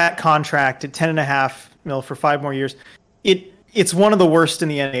 I mean, that contract at $10.5 million for 5 more years, it's one of the worst in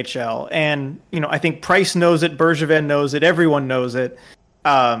the NHL, and I think Price knows it, Bergevin knows it, everyone knows it.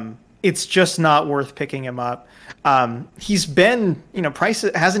 It's just not worth picking him up. He's been, Price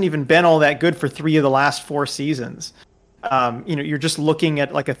hasn't even been all that good for 3 of the last 4 seasons. You're just looking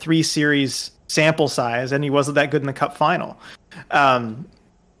at like a 3-series sample size, and he wasn't that good in the Cup final.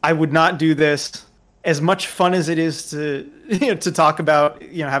 I would not do this. As much fun as it is to to talk about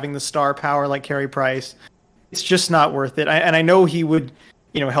having the star power like Carey Price, it's just not worth it. And I know he would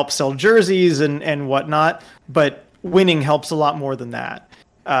help sell jerseys and whatnot, but winning helps a lot more than that.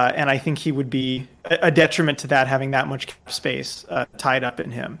 And I think he would be a detriment to that, having that much cap space tied up in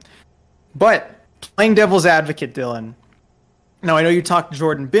him. But playing devil's advocate, Dylan. Now, I know you talked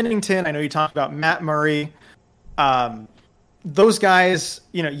Jordan Binnington. I know you talked about Matt Murray. Those guys,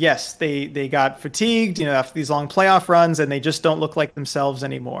 yes, they got fatigued, after these long playoff runs, and they just don't look like themselves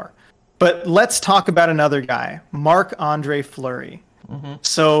anymore. But let's talk about another guy, Marc-Andre Fleury. Mm-hmm.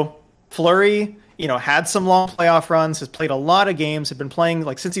 So Fleury, had some long playoff runs, has played a lot of games, had been playing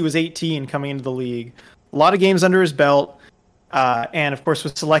since he was 18 coming into the league. A lot of games under his belt, and of course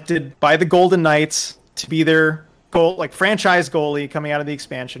was selected by the Golden Knights to be their franchise goalie coming out of the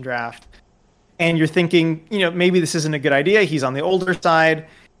expansion draft. And you're thinking, maybe this isn't a good idea. He's on the older side.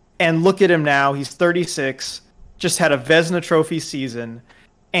 And look at him now. He's 36, just had a Vezina Trophy season.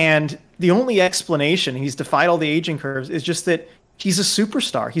 And the only explanation, he's defied all the aging curves, is just that he's a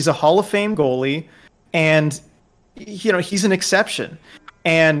superstar. He's a Hall of Fame goalie. And, he's an exception.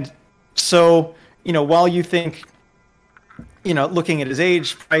 And so, while you think, looking at his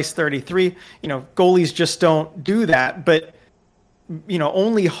age, Price 33, goalies just don't do that. But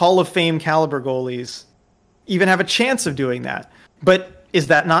only Hall of Fame caliber goalies even have a chance of doing that. But is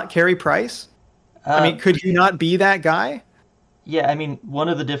that not Carey Price? Could he not be that guy? Yeah, one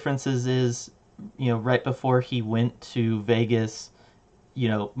of the differences is, right before he went to Vegas,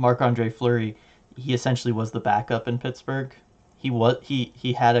 Marc-Andre Fleury, he essentially was the backup in Pittsburgh.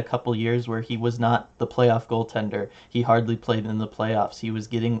 He had a couple years where he was not the playoff goaltender. He hardly played in the playoffs. He was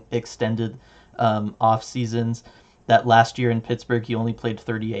getting extended off seasons. That last year in Pittsburgh, he only played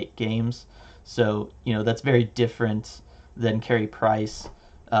 38 games. So, that's very different than Carey Price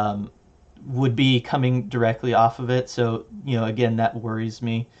would be coming directly off of it. So, again, that worries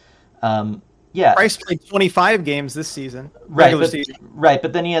me. Yeah. Price played 25 games this season. Right,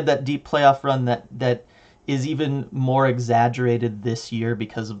 but then he had that deep playoff run that is even more exaggerated this year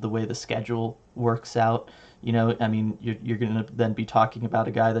because of the way the schedule works out. You're going to then be talking about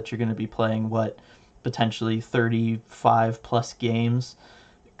a guy that you're going to be playing, potentially 35 plus games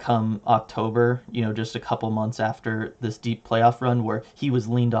come October, just a couple months after this deep playoff run where he was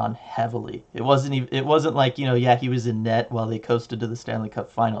leaned on heavily. It wasn't like, he was in net while they coasted to the Stanley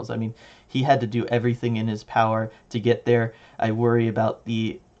Cup Finals. He had to do everything in his power to get there. I worry about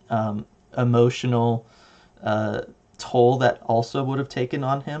the emotional toll that also would have taken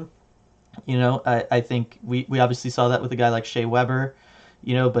on him. I think we obviously saw that with a guy like Shea Weber.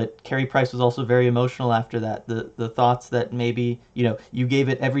 But Carey Price was also very emotional after that. The thoughts that maybe, you gave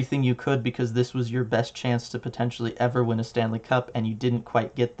it everything you could because this was your best chance to potentially ever win a Stanley Cup and you didn't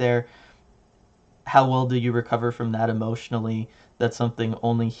quite get there. How well do you recover from that emotionally? That's something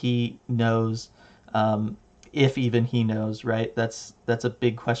only he knows, if even he knows, right? That's a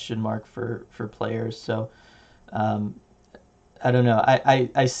big question mark for players. So I don't know.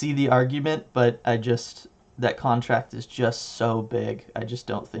 I see the argument, but that contract is just so big. I just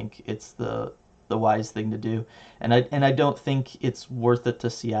don't think it's the wise thing to do, and I don't think it's worth it to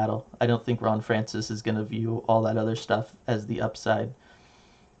Seattle. I don't think Ron Francis is going to view all that other stuff as the upside.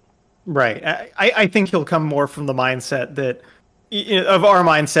 Right. I think he'll come more from the mindset that of our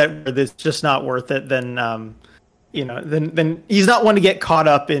mindset where it's just not worth it. Then then he's not one to get caught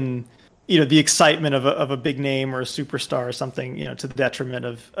up in the excitement of a big name or a superstar or something to the detriment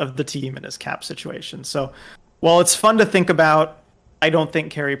of the team and his cap situation. So while it's fun to think about, I don't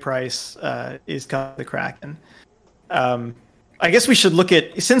think Carey Price is coming to the Kraken. I guess we should look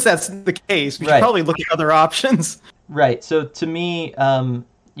at, since that's the case, we should probably look at other options. Right. So to me,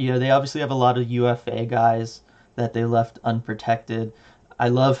 they obviously have a lot of UFA guys that they left unprotected. I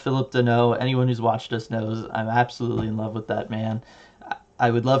love Philip Deneau. Anyone who's watched us knows I'm absolutely in love with that man. I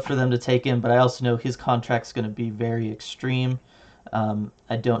would love for them to take him, but I also know his contract's going to be very extreme.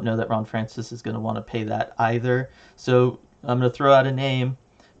 I don't know that Ron Francis is going to want to pay that either. So I'm going to throw out a name,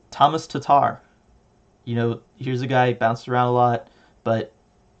 Thomas Tatar. Here's a guy who bounced around a lot, but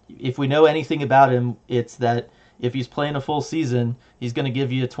if we know anything about him, it's that if he's playing a full season, he's going to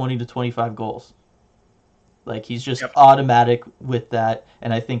give you 20 to 25 goals. Like, he's just automatic with that,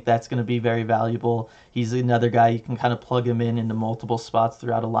 and I think that's going to be very valuable. He's another guy you can kind of plug him into multiple spots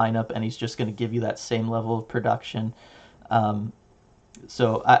throughout a lineup, and he's just going to give you that same level of production.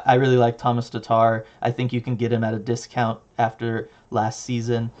 So I really like Thomas Tatar. I think you can get him at a discount after last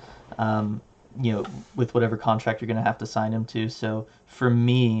season, with whatever contract you're going to have to sign him to. So for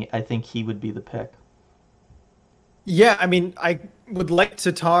me, I think he would be the pick. Yeah, I mean, I would like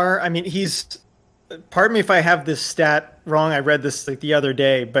Tatar. I mean, pardon me if I have this stat wrong. I read this the other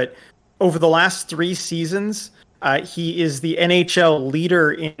day, but over the last 3 seasons, he is the NHL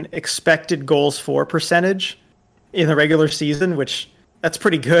leader in expected goals for percentage in the regular season, which that's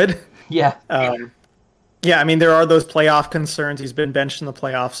pretty good. Yeah. Yeah, I mean, there are those playoff concerns. He's been benched in the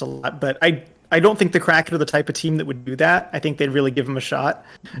playoffs a lot, but I don't think the Kraken are the type of team that would do that. I think they'd really give him a shot,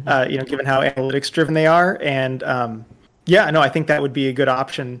 given how analytics driven they are. And I think that would be a good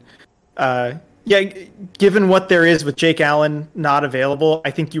option. Given what there is with Jake Allen not available,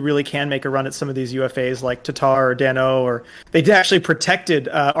 I think you really can make a run at some of these UFAs like Tatar or Dano, or they actually protected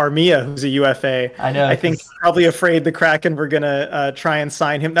Armia, who's a UFA. I know. I think probably afraid the Kraken were going to try and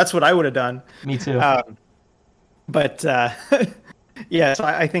sign him. That's what I would have done. Me too. So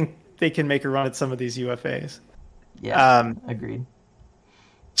I think they can make a run at some of these UFAs. Yeah, agreed.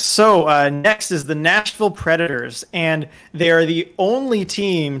 So next is the Nashville Predators, and they are the only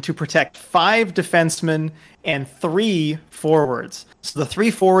team to protect 5 defensemen and 3 forwards. So the 3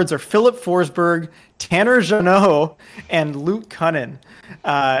 forwards are Philip Forsberg, Tanner Jeannot, and Luke Cunnin.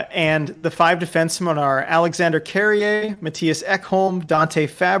 And the 5 defensemen are Alexander Carrier, Matthias Ekholm, Dante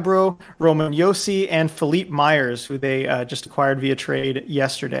Fabro, Roman Josi, and Philippe Myers, who they just acquired via trade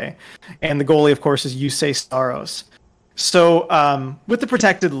yesterday. And the goalie, of course, is Yusei Staros. So with the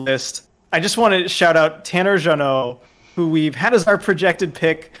protected list, I just want to shout out Tanner Jeannot, who we've had as our projected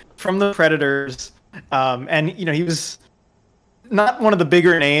pick from the Predators. And, he was not one of the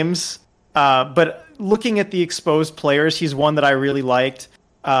bigger names, but looking at the exposed players, he's one that I really liked.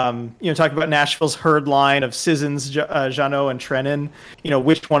 Talking about Nashville's herd line of Sissons, Jeannot, and Trenin,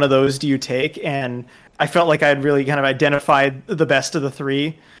 which one of those do you take? And I felt like I had really kind of identified the best of the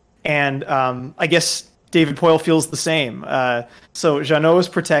 3. And I guess David Poyle feels the same. So Jeannot is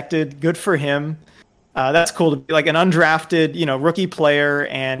protected. Good for him. That's cool to be like an undrafted, rookie player,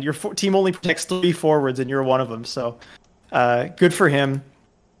 and your team only protects 3 forwards, and you're one of them. So good for him.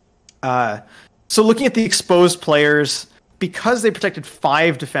 So looking at the exposed players, because they protected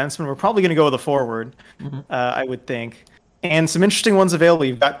 5 defensemen, we're probably going to go with a forward, I would think. And some interesting ones available.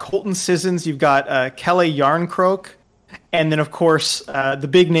 You've got Colton Sissons, you've got Kelle Yarncroke, and then, of course, the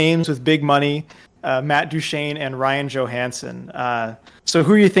big names with big money, Matt Duchene and Ryan Johansson. So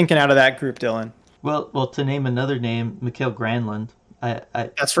who are you thinking out of that group, Dylan? Well, to name another name, Mikael Granlund.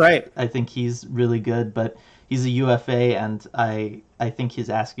 That's right. I think he's really good, but he's a UFA, and I think his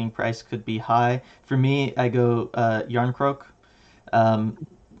asking price could be high. For me, I go Yarncroke.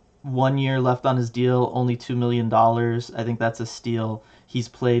 1 year left on his deal, only $2 million. I think that's a steal. He's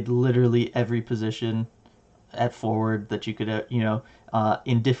played literally every position at forward that you could,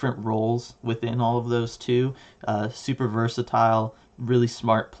 in different roles within all of those two. Super versatile, really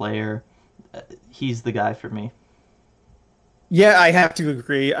smart player. He's the guy for me. Yeah, I have to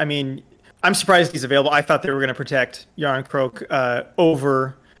agree. I mean, I'm surprised he's available. I thought they were going to protect Jan Krok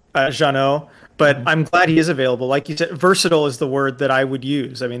over Jeannot, but I'm glad he is available. Like you said, versatile is the word that I would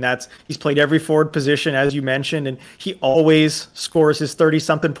use. I mean, he's played every forward position, as you mentioned, and he always scores his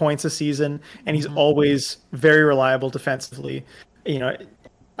 30-something points a season, and he's always very reliable defensively. You know,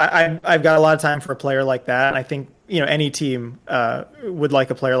 I've got a lot of time for a player like that, and I think, any team would like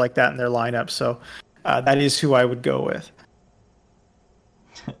a player like that in their lineup. So that is who I would go with.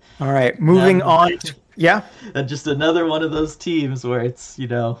 All right, moving on. Yeah? And just another one of those teams where it's,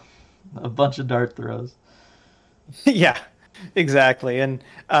 a bunch of dart throws. Yeah, exactly. And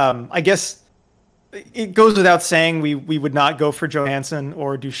I guess it goes without saying we would not go for Johansson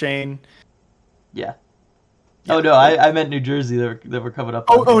or Duchesne. Yeah. Oh, no, I meant New Jersey that were coming up.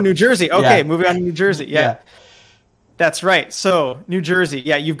 Oh, New Jersey. Okay, yeah. Moving on to New Jersey. Yeah. That's right. So, New Jersey.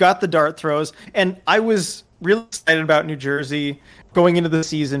 Yeah, you've got the dart throws. And I was really excited about New Jersey going into the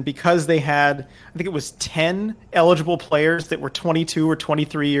season because they had, I think it was 10 eligible players that were 22 or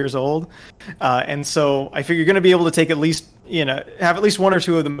 23 years old. And so I figure you're going to be able to take have at least one or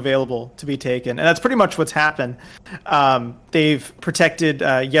two of them available to be taken. And that's pretty much what's happened. They've protected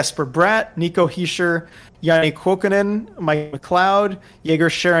Jesper Bratt, Nico Hischier, Yanni Kuokkanen, Mike McLeod, Yegor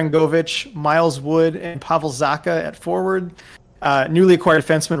Sharangovich, Miles Wood, and Pavel Zacha at forward. Newly acquired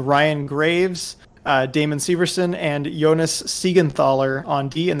defenseman Ryan Graves, Damon Severson, and Jonas Siegenthaler on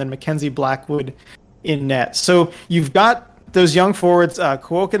D, and then Mackenzie Blackwood in net. So you've got those young forwards,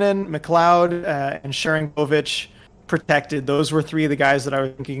 Kuokkanen, McLeod, and Sharangovich protected. Those were three of the guys that I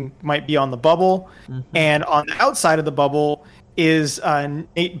was thinking might be on the bubble. And on the outside of the bubble is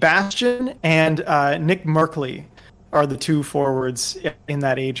Nate Bastian and Nick Merkley are the two forwards in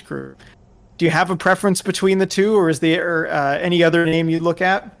that age group. Do you have a preference between the two, or is there any other name you look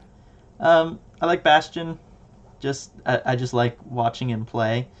at? I like Bastian. I just like watching him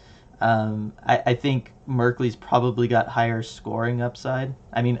play. I think Merkley's probably got higher scoring upside.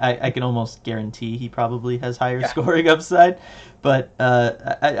 I mean, I can almost guarantee he probably has higher scoring upside, but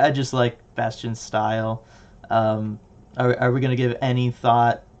I just like Bastian's style. Are we going to give any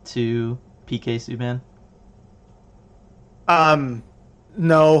thought to PK Subban?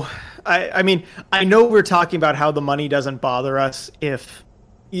 No. I mean, I know we're talking about how the money doesn't bother us if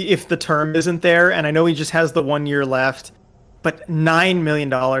the term isn't there, and I know he just has the 1 year left, but $9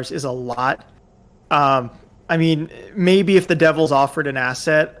 million is a lot. I mean, maybe if the Devils offered an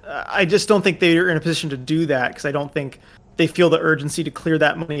asset, I just don't think they're in a position to do that because I don't think they feel the urgency to clear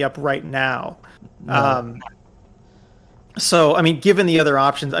that money up right now. No. So, I mean, given the other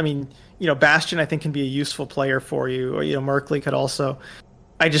options, I mean, Bastian, I think, can be a useful player for you. Or, Merkley could also.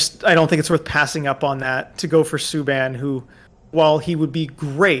 I don't think it's worth passing up on that to go for Subban, who, while he would be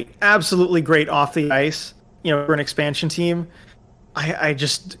great, absolutely great off the ice, for an expansion team, I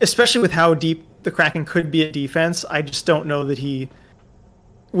just, especially with how deep the Kraken could be at defense, I just don't know that he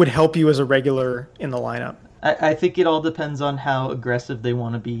would help you as a regular in the lineup. I think it all depends on how aggressive they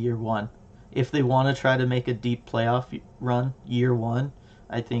want to be year one. If they want to try to make a deep playoff run year one,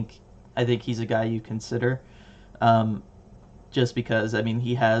 I think he's a guy you consider. Just because, I mean,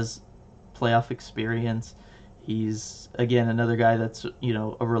 he has playoff experience. He's, again, another guy that's,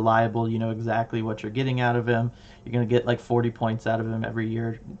 a reliable, exactly what you're getting out of him. You're going to get like 40 points out of him every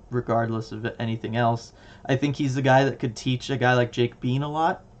year, regardless of anything else. I think he's the guy that could teach a guy like Jake Bean a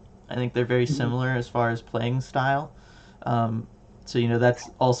lot. I think they're very similar as far as playing style. So, that's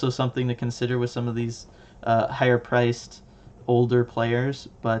also something to consider with some of these higher-priced, older players.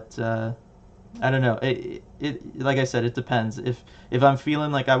 But I don't know. It like I said, it depends. If I'm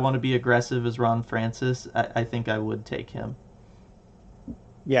feeling like I want to be aggressive as Ron Francis, I think I would take him.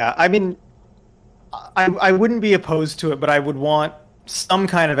 Yeah, I mean, I wouldn't be opposed to it, but I would want some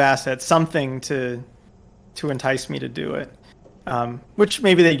kind of asset, something to entice me to do it. Which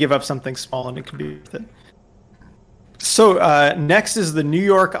maybe they give up something small and it could be worth it. So next is the New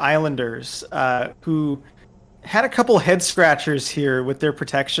York Islanders, who had a couple head scratchers here with their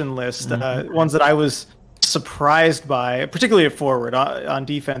protection list. Ones that I was surprised by, particularly at forward. On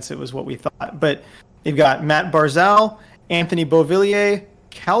defense, it was what we thought. But they've got Matt Barzal, Anthony Beauvillier,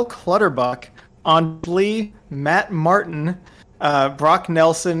 Cal Clutterbuck, André, Matt Martin, Brock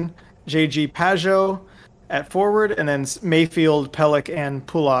Nelson, J.G. Pajot at forward, and then Mayfield, Pelech, and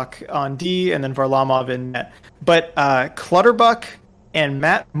Pulak on D, and then Varlamov in net. But Clutterbuck and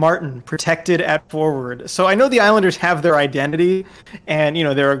Matt Martin protected at forward. So I know the Islanders have their identity, and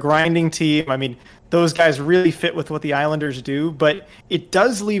they're a grinding team. I mean, those guys really fit with what the Islanders do, but it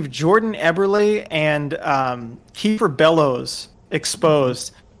does leave Jordan Eberle and Kiefer Bellows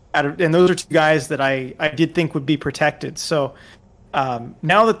exposed. And those are two guys that I did think would be protected. So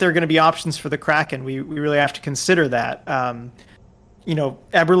now that they're going to be options for the Kraken, we really have to consider that.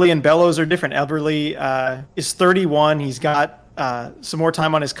 Eberle and Bellows are different. Eberle is 31. He's got some more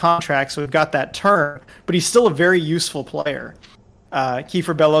time on his contract, so we've got that term, but he's still a very useful player.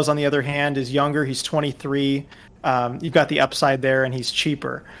 Kiefer Bellows, on the other hand, is younger. He's 23. You've got the upside there, and he's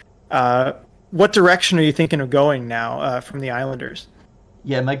cheaper. What direction are you thinking of going now from the Islanders?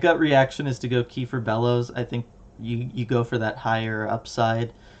 Yeah, my gut reaction is to go Kiefer Bellows. I think you go for that higher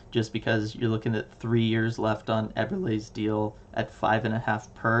upside just because you're looking at 3 years left on Eberle's deal at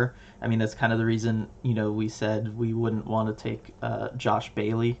 5.5 per. I mean, that's kind of the reason, we said we wouldn't want to take Josh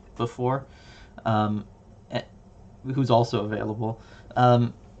Bailey before, who's also available.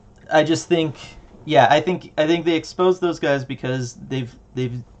 I just think, I think they expose those guys because they've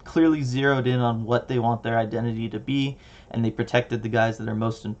clearly zeroed in on what they want their identity to be, and they protected the guys that are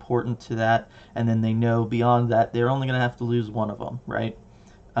most important to that, and then they know beyond that they're only going to have to lose one of them, right?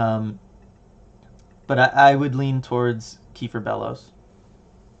 But I would lean towards Kiefer Bellows.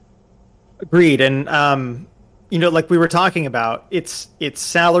 Agreed, and like we were talking about, it's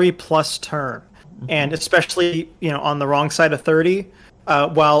salary plus term, and especially on the wrong side of 30.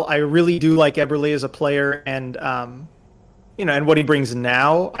 While I really do like Eberle as a player, and and what he brings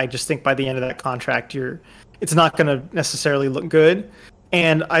now, I just think by the end of that contract, it's not going to necessarily look good.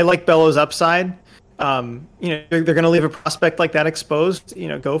 And I like Bellows' upside. They're going to leave a prospect like that exposed.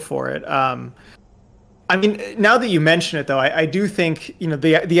 Go for it. I mean, now that you mention it, though, I do think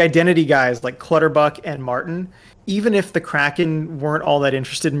the identity guys like Clutterbuck and Martin, even if the Kraken weren't all that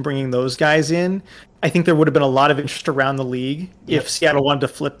interested in bringing those guys in, I think there would have been a lot of interest around the league if Seattle wanted to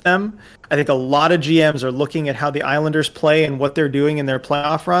flip them. I think a lot of GMs are looking at how the Islanders play and what they're doing in their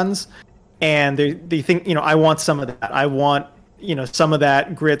playoff runs, and they think, I want some of that. I want some of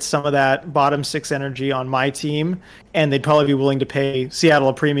that grit, some of that bottom six energy on my team, and they'd probably be willing to pay Seattle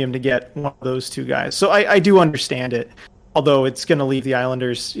a premium to get one of those two guys. So I do understand it, although it's going to leave the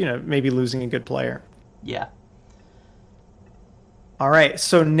Islanders, maybe losing a good player. Yeah. All right,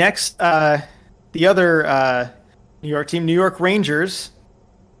 so next, the other New York team, New York Rangers,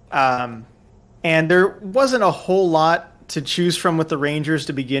 and there wasn't a whole lot to choose from with the Rangers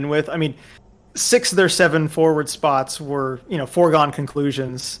to begin with. I mean, 6 of their 7 forward spots were, foregone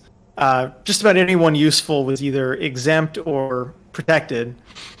conclusions. Just about anyone useful was either exempt or protected.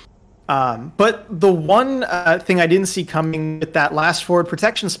 But the one thing I didn't see coming with that last forward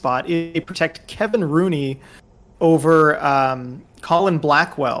protection spot is they protect Kevin Rooney over Colin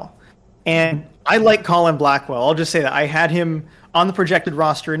Blackwell. And I like Colin Blackwell. I'll just say that I had him on the projected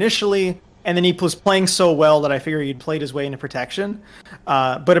roster initially, and then he was playing so well that I figured he'd played his way into protection.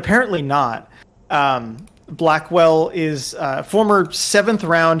 But apparently not. Blackwell is a former 7th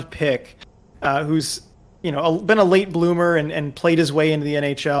round pick who's been a late bloomer and played his way into the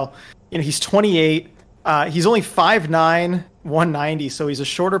NHL. He's 28. He's only 5'9", 190, so he's a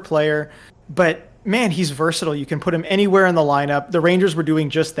shorter player. But man, he's versatile. You can put him anywhere in the lineup. The Rangers were doing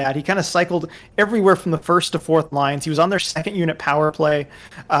just that. He kind of cycled everywhere from the first to fourth lines. He was on their second unit power play,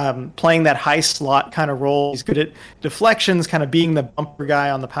 playing that high slot kind of role. He's good at deflections, kind of being the bumper guy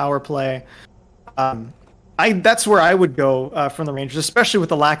on the power play. That's where I would go from the Rangers, especially with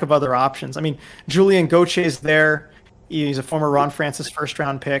the lack of other options. I mean, Julien Gauthier is there. He's a former Ron Francis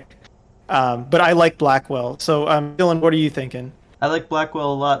first-round pick. But I like Blackwell. So, Dylan, what are you thinking? I like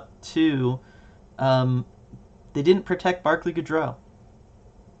Blackwell a lot, too. They didn't protect Barclay Goodrow.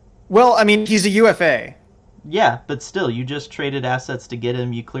 Well, I mean, he's a UFA. Yeah, but still, you just traded assets to get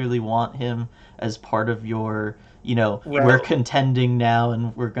him. You clearly want him as part of your, we're contending now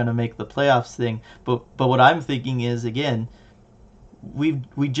and we're going to make the playoffs thing. But what I'm thinking is, again, we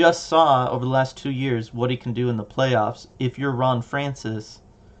just saw over the last 2 years what he can do in the playoffs. If you're Ron Francis,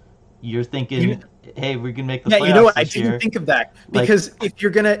 you're thinking, hey, we're going to make the playoffs you know what? I this year. didn't think of that. Because if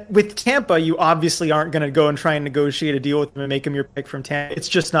you're going to, with Tampa, you obviously aren't going to go and try and negotiate a deal with him and make him your pick from Tampa. It's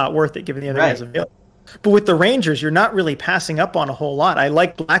just not worth it given the other guys available. But with the Rangers, you're not really passing up on a whole lot. I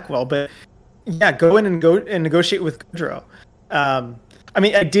like Blackwell, but yeah, go in and negotiate with Goodrow. I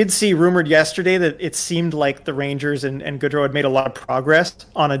mean, I did see rumored yesterday that it seemed like the Rangers and Goodrow had made a lot of progress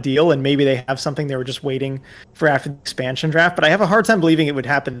on a deal, and maybe they have something they were just waiting for after the expansion draft. But I have a hard time believing it would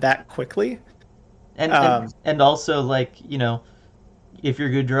happen that quickly. And also, if you're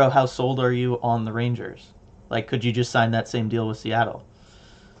Goodrow, how sold are you on the Rangers? Like, could you just sign that same deal with Seattle?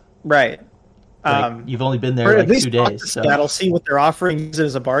 Right. Like, you've only been there Or at like least 2 talk days. to So Seattle, see what they're offering, use it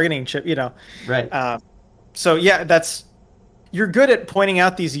as a bargaining chip, right. So yeah, you're good at pointing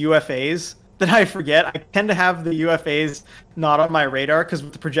out these UFAs that I forget. I tend to have the UFAs not on my radar because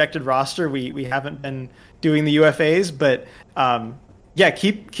with the projected roster, we haven't been doing the UFAs. But yeah,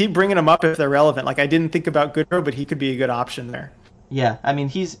 keep bringing them up if they're relevant. Like I didn't think about Goodrow, but he could be a good option there. Yeah, I mean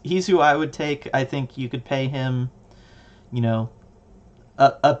he's who I would take. I think you could pay him, you know,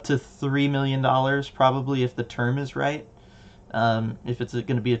 up to $3 million probably if the term is right. If it's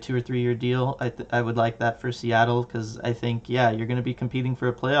going to be a 2 or 3 year deal, I would like that for Seattle because I think you're going to be competing for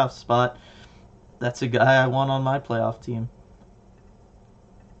a playoff spot. That's a guy I want on my playoff team.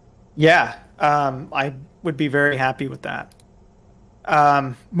 Yeah, I would be very happy with that.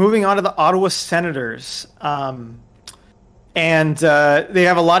 Moving on to the Ottawa Senators. And they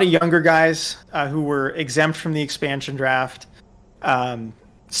have a lot of younger guys who were exempt from the expansion draft.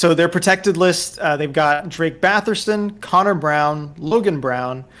 So their protected list, they've got Drake Batherson, Connor Brown, Logan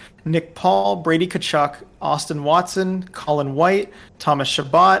Brown, Nick Paul, Brady Tkachuk, Austin Watson, Colin White, Thomas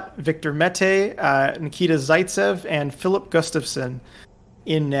Chabot, Victor Mete, Nikita Zaitsev, and Philip Gustafson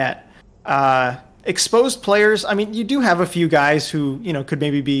in net. Exposed players, I mean, you do have a few guys who, could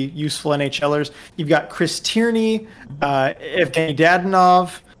maybe be useful NHLers. You've got Chris Tierney, Evgeny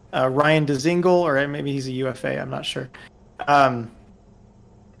Dadonov, Ryan Dzingel, or maybe he's a UFA, I'm not sure.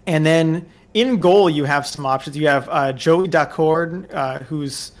 And then in goal, you have some options. You have Joey Dacord,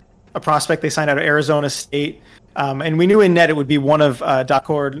 who's a prospect they signed out of Arizona State. And we knew in net it would be one of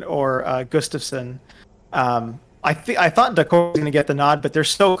Dacord or Gustafson. I thought Dacord was going to get the nod, but they're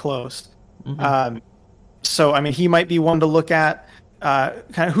so close. Mm-hmm. So, I mean, he might be one to look at. Kind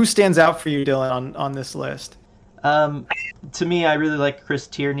of who stands out for you, Dylan, on this list? To me, I really like Chris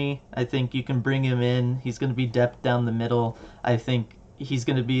Tierney. I think you can bring him in. He's going to be depth down the middle. I think he's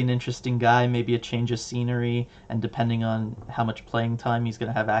going to be an interesting guy, maybe a change of scenery, and depending on how much playing time he's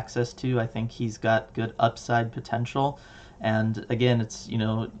going to have access to, I think he's got good upside potential. And again, it's,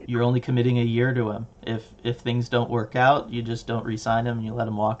 you're only committing a year to him. If things don't work out, you just don't re-sign him and you let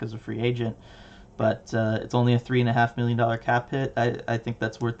him walk as a free agent. But it's only a $3.5 million cap hit. I think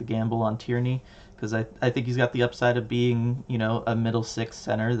that's worth the gamble on Tierney because I think he's got the upside of being, a middle six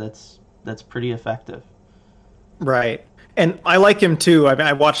center that's pretty effective. Right. And I like him too. I mean,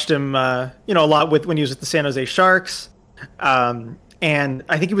 I watched him, a lot when he was with the San Jose Sharks. And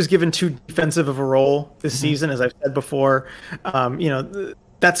I think he was given too defensive of a role this season, as I've said before.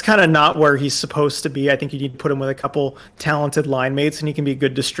 That's kind of not where he's supposed to be. I think you need to put him with a couple talented line mates, and he can be a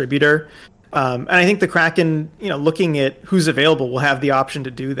good distributor. And I think the Kraken, looking at who's available, will have the option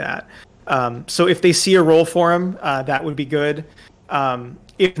to do that. So if they see a role for him, that would be good.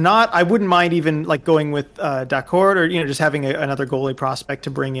 If not, I wouldn't mind even going with Dacord or just having another goalie prospect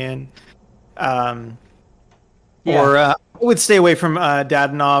to bring in. Or I would stay away from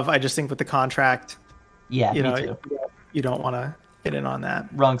Dadonov. I just think with the contract, me too. You don't want to get in on that.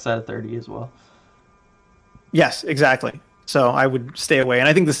 Wrong side of 30 as well. Yes, exactly. So I would stay away, and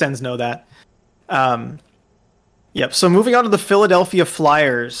I think the Sens know that. Yep. So moving on to the Philadelphia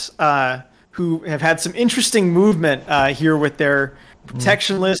Flyers, who have had some interesting movement here with their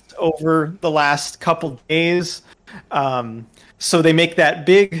protection list over the last couple days. So they make that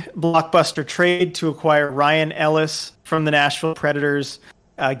big blockbuster trade to acquire Ryan Ellis from the Nashville Predators,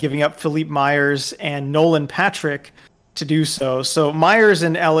 giving up Philippe Myers and Nolan Patrick to do so. So Myers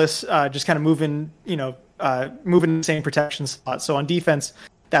and Ellis just kind of moving the same protection slot. So on defense,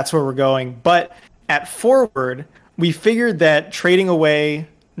 that's where we're going. But at forward, we figured that trading away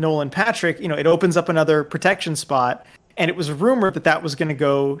Nolan Patrick, it opens up another protection spot. And it was rumored that was going to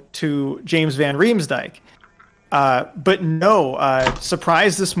go to James Van Riemsdyk. But no,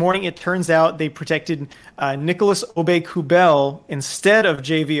 surprise this morning, it turns out they protected Nicholas Aube-Kubel instead of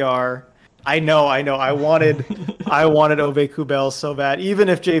JVR. I know. I wanted Aube-Kubel so bad. Even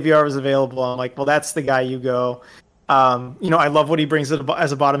if JVR was available, I'm like, well, that's the guy you go. I love what he brings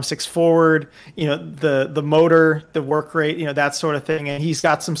as a bottom six forward, the motor, the work rate, that sort of thing. And he's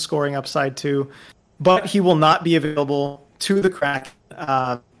got some scoring upside too. But he will not be available to the Kraken.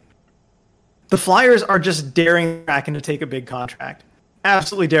 The Flyers are just daring the Kraken to take a big contract.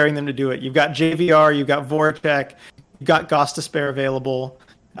 Absolutely daring them to do it. You've got JVR, you've got Voracek, you've got Gostisbehere available.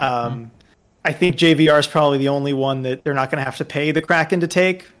 I think JVR is probably the only one that they're not going to have to pay the Kraken to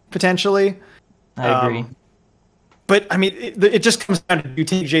take, potentially. I agree. But, I mean, it just comes down to do you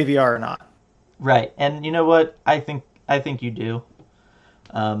take JVR or not. Right. And you know what? I think you do.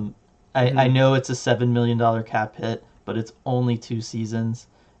 I know it's a $7 million cap hit, but it's only 2 seasons.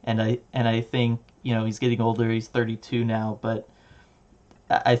 And I think, he's getting older. He's 32 now, but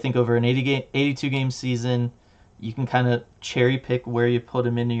I think over an 82 game season, you can kind of cherry pick where you put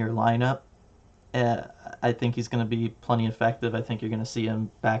him into your lineup. Uh, I think he's going to be plenty effective. I think you're going to see him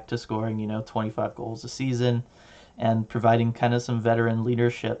back to scoring, 25 goals a season and providing kind of some veteran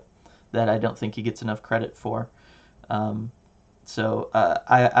leadership that I don't think he gets enough credit for. I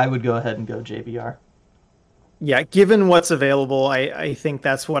would go ahead and go JVR. Yeah, given what's available, I think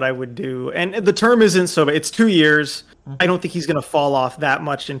that's what I would do. And the term isn't so bad. It's 2 years. Mm-hmm. I don't think he's going to fall off that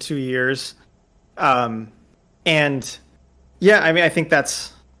much in 2 years. And yeah, I mean, I think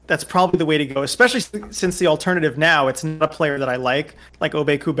that's probably the way to go, especially since the alternative now, it's not a player that I like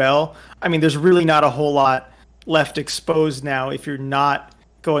Obey Kubel. I mean, there's really not a whole lot left exposed now if you're not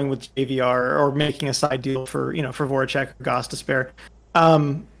going with JVR or making a side deal for Voracek or Gostisbehere.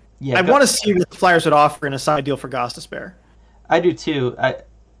 I want to see what the Flyers would offer in a side deal for Gostisbehere. I do too.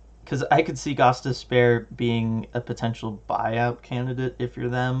 Because I could see Gostisbehere being a potential buyout candidate if you're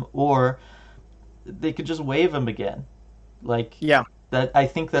them, or they could just waive him again. Yeah. That I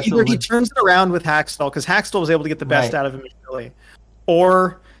think that's either he turns it around with Hackstall because Hackstall was able to get the best out of him initially,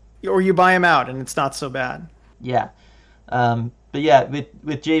 or you buy him out and it's not so bad. Yeah, but yeah, with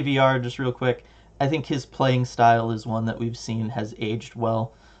JVR, just real quick, I think his playing style is one that we've seen has aged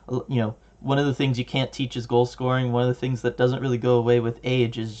well. One of the things you can't teach is goal scoring. One of the things that doesn't really go away with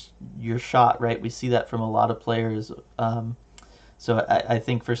age is your shot. Right, we see that from a lot of players. So I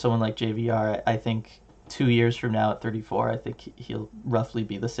think for someone like JVR, I think 2 years from now at 34, I think he'll roughly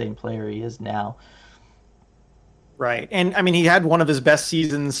be the same player he is now. Right. And I mean, he had one of his best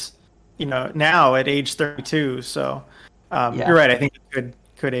seasons, now at age 32. So You're right. I think it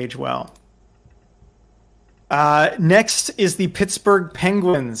could age well. Next is the Pittsburgh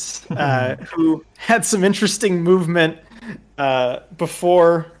Penguins, who had some interesting movement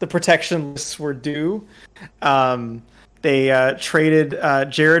before the protection lists were due. They traded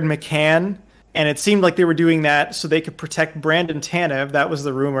Jared McCann, and it seemed like they were doing that so they could protect Brandon Tanev. That was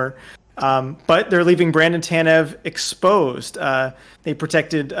the rumor. But they're leaving Brandon Tanev exposed. They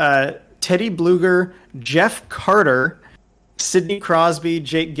protected Teddy Bluger, Jeff Carter, Sidney Crosby,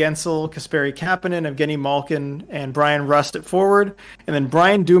 Jake Gensel, Kasperi Kapanen, Evgeny Malkin, and Brian Rust at forward. And then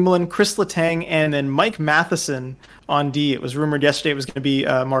Brian Dumoulin, Chris Letang, and then Mike Matheson on D. It was rumored yesterday it was going to be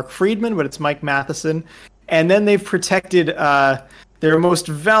Mark Friedman, but it's Mike Matheson. And then they've protected their most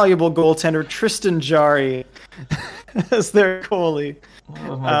valuable goaltender, Tristan Jarry, as their goalie.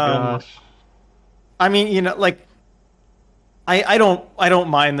 Oh my gosh! I mean, I don't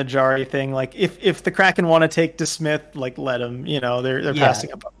mind the Jarry thing. If the Kraken want to take DeSmith, let them. They're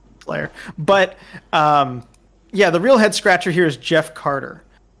passing up a player. But the real head scratcher here is Jeff Carter,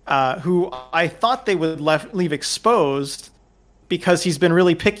 who I thought they would leave exposed because he's been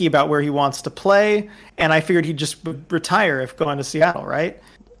really picky about where he wants to play, and I figured he'd just retire if going to Seattle, right?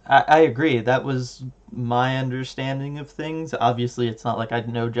 I agree. That was my understanding of things. Obviously, it's not like I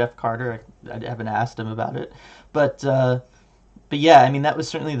know Jeff Carter. I haven't asked him about it. But yeah, I mean, that was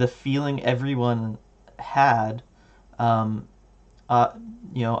certainly the feeling everyone had.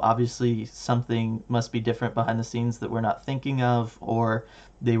 Obviously something must be different behind the scenes that we're not thinking of, or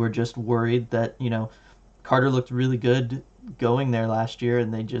they were just worried that, Carter looked really good going there last year,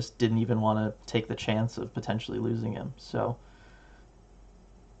 and they just didn't even want to take the chance of potentially losing him. So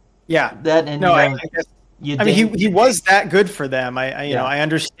yeah, that and no, I guess, he was that good for them. I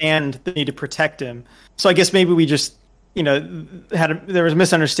understand the need to protect him. So I guess maybe we just there was a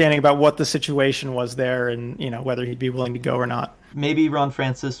misunderstanding about what the situation was there, and whether he'd be willing to go or not. Maybe Ron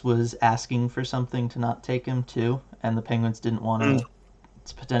Francis was asking for something to not take him too, and the Penguins didn't want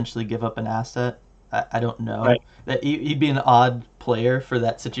to potentially give up an asset. I don't know. Right. That he'd be an odd player for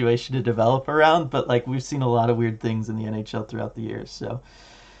that situation to develop around, but we've seen a lot of weird things in the NHL throughout the years. So,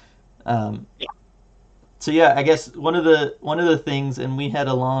 I guess one of the things, and we had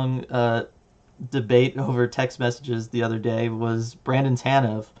a long debate over text messages the other day, was Brandon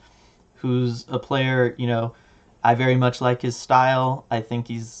Tanev, who's a player, I very much like his style. I think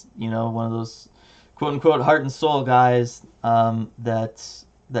he's, one of those quote unquote heart and soul guys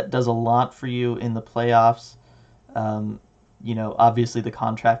that does a lot for you in the playoffs. Obviously the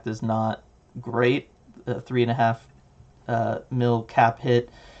contract is not great. $3.5 mil cap hit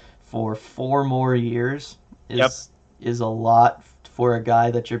for 4 more years is a lot for a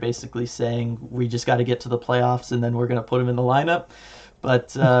guy that you're basically saying, we just got to get to the playoffs and then we're going to put him in the lineup.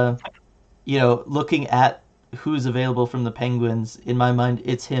 But, looking at who's available from the Penguins, in my mind,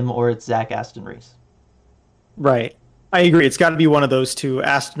 it's him or it's Zach Aston Reese. Right. I agree. It's got to be one of those two.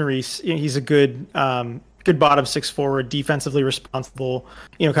 Aston Reese, he's a good good bottom six forward, defensively responsible,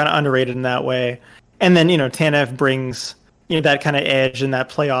 kind of underrated in that way. And then, Tanev brings, that kind of edge and that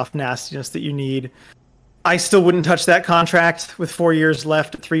playoff nastiness that you need. I still wouldn't touch that contract with 4 years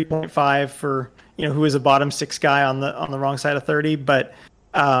left at 3.5 for, who is a bottom six guy on the wrong side of 30. But,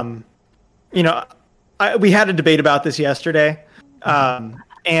 we had a debate about this yesterday.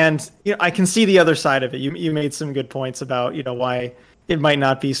 And I can see the other side of it. You made some good points about, why it might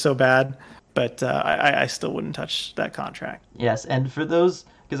not be so bad. But I still wouldn't touch that contract. Yes, and for those,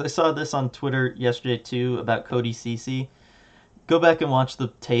 because I saw this on Twitter yesterday too about Cody Ceci, go back and watch the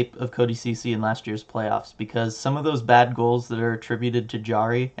tape of Cody Ceci in last year's playoffs, because some of those bad goals that are attributed to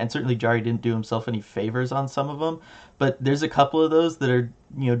Jari, and certainly Jari didn't do himself any favors on some of them, but there's a couple of those that are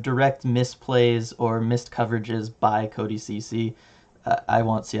direct misplays or missed coverages by Cody Ceci. I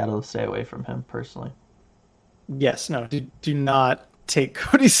want Seattle to stay away from him personally. Yes, no, do not take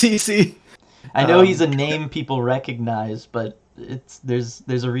Cody Ceci. I know he's a name people recognize, but there's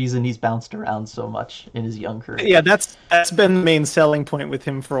a reason he's bounced around so much in his young career. Yeah, that's been the main selling point with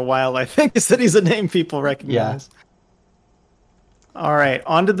him for a while, I think, is that he's a name people recognize. Yeah. All right,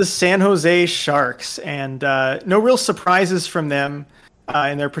 on to the San Jose Sharks, and no real surprises from them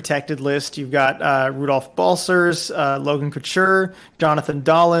in their protected list. You've got Rudolph Balcers, Logan Couture, Jonathan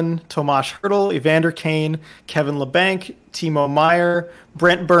Dahlin, Tomas Hertl, Evander Kane, Kevin LeBanc, Timo Meyer,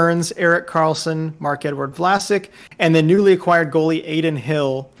 Brent Burns, Erik Karlsson, Mark-Edward Vlasic, and the newly acquired goalie Aiden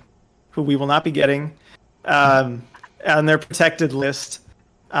Hill, who we will not be getting, on their protected list.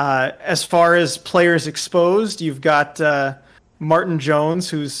 As far as players exposed, you've got Martin Jones,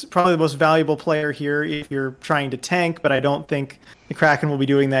 who's probably the most valuable player here if you're trying to tank, but I don't think the Kraken will be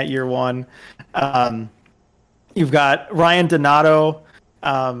doing that year one. You've got Ryan Donato,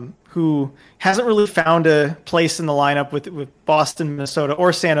 who hasn't really found a place in the lineup with Boston, Minnesota,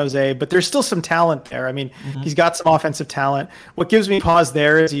 or San Jose, but there's still some talent there. I mean, He's got some offensive talent. What gives me pause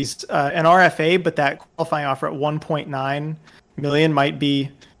there is he's an RFA, but that qualifying offer at $1.9 million might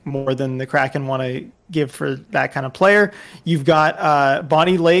be more than the Kraken want to give for that kind of player. You've got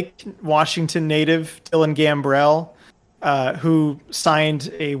Bonnie Lake, Washington native, Dylan Gambrell, who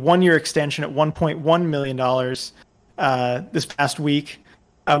signed a 1-year extension at $1.1 million this past week,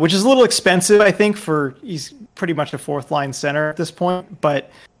 which is a little expensive, I think, he's pretty much a fourth-line center at this point.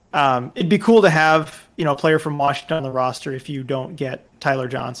 But it'd be cool to have a player from Washington on the roster if you don't get Tyler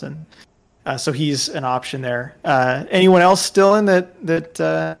Johnson. So he's an option there. Anyone else still in that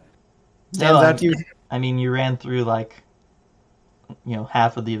stands out to you? I mean, you ran through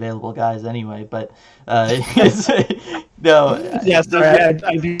half of the available guys anyway, but no. Yes, I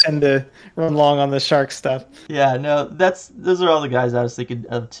do tend to run long on the Shark stuff. Yeah, no, those are all the guys I was thinking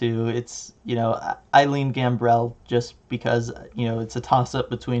of too. It's I lean Gambrell just because it's a toss up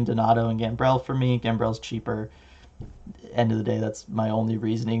between Donato and Gambrell for me. Gambrell's cheaper. End of the day, that's my only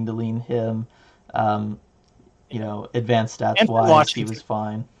reasoning to lean him. Advanced stats wise, he was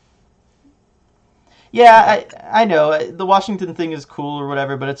fine. Yeah, I know the Washington thing is cool or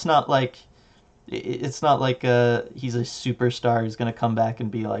whatever, but it's not like he's a superstar who's going to come back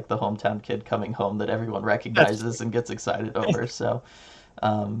and be like the hometown kid coming home that everyone recognizes and gets excited over. So,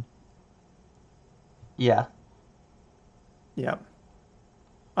 yeah. Yep.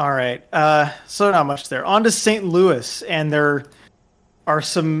 All right. So not much there. On to St. Louis, and there are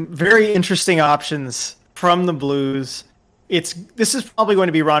some very interesting options from the Blues. This is probably going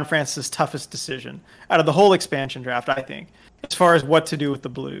to be Ron Francis' toughest decision out of the whole expansion draft, I think, as far as what to do with the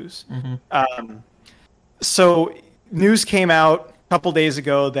Blues. So news came out a couple days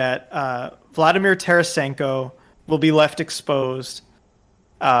ago that Vladimir Tarasenko will be left exposed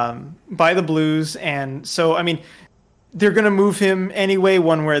by the Blues. And so, I mean, they're going to move him anyway,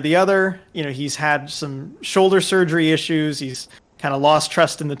 one way or the other. He's had some shoulder surgery issues. He's kind of lost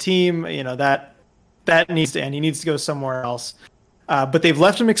trust in the team. That needs to end. He needs to go somewhere else. But they've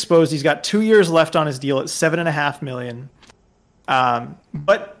left him exposed. He's got 2 years left on his deal at $7.5 million.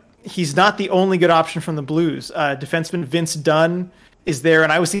 But he's not the only good option from the Blues. Defenseman Vince Dunn is there,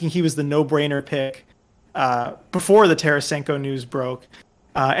 and I was thinking he was the no-brainer pick before the Tarasenko news broke.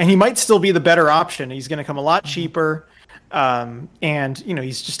 And he might still be the better option. He's going to come a lot cheaper. And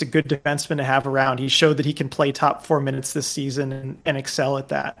he's just a good defenseman to have around. He showed that he can play top 4 minutes this season and excel at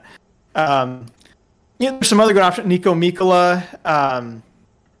that. There's some other good options, Nico Mikkola,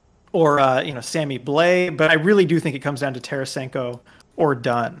 or Sammy Blais, but I really do think it comes down to Tarasenko or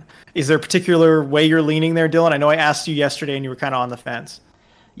Dunn. Is there a particular way you're leaning there, Dylan? I know I asked you yesterday and you were kind of on the fence.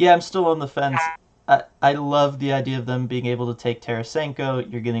 Yeah, I'm still on the fence. I love the idea of them being able to take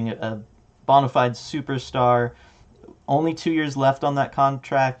Tarasenko. You're getting a bona fide superstar. Only 2 years left on that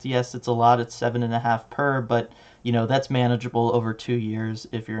contract. Yes, it's a lot. It's 7.5 per, but that's manageable over 2 years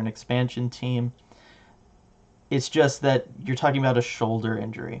if you're an expansion team. It's just that you're talking about a shoulder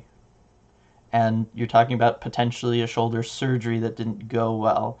injury, and you're talking about potentially a shoulder surgery that didn't go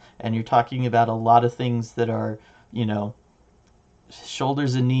well, and you're talking about a lot of things that are,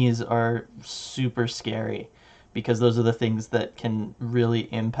 shoulders and knees are super scary because those are the things that can really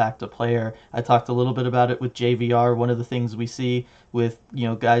impact a player. I talked a little bit about it with JVR. One of the things we see with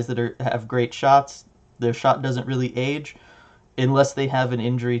guys that have great shots, their shot doesn't really age unless they have an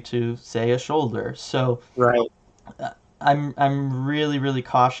injury to, say, a shoulder. So Right. I'm really, really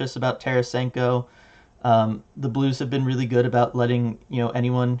cautious about Tarasenko. The Blues have been really good about letting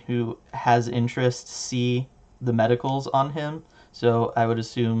anyone who has interest see the medicals on him. So I would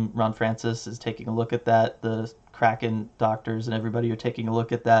assume Ron Francis is taking a look at that. The Kraken doctors and everybody are taking a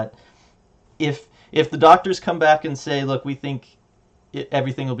look at that. If the doctors come back and say, look, we think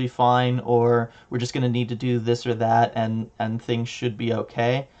everything will be fine, or we're just going to need to do this or that, and things should be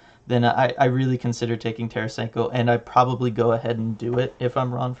okay, then I really consider taking Tarasenko, and I probably go ahead and do it if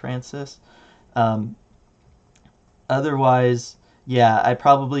I'm Ron Francis. Otherwise, yeah, I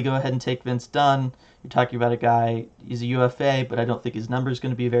probably go ahead and take Vince Dunn. You're talking about a guy, he's a UFA, but I don't think his number is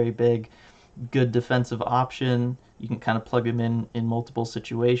going to be very big. Good defensive option. You can kind of plug him in multiple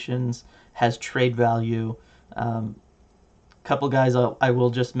situations. Has trade value. Couple guys I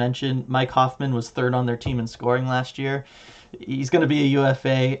will just mention. Mike Hoffman was third on their team in scoring last year. He's going to be a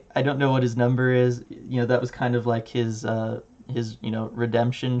UFA. I don't know what his number is. That was kind of like his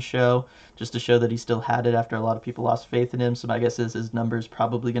redemption show, just to show that he still had it after a lot of people lost faith in him. So my guess is his number is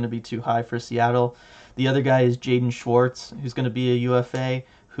probably going to be too high for Seattle. The other guy is Jaden Schwartz, who's going to be a UFA,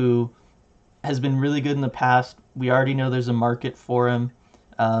 who has been really good in the past. We already know there's a market for him.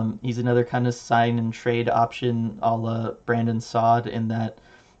 He's another kind of sign and trade option a la Brandon Saad, in that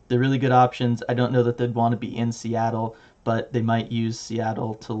they're really good options. I don't know that they'd want to be in Seattle, but they might use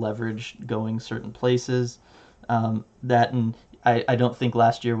Seattle to leverage going certain places. That, and I don't think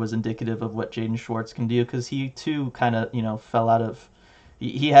last year was indicative of what Jaden Schwartz can do, because he too kind of fell out of.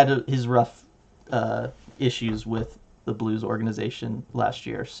 He had his rough issues with the Blues organization last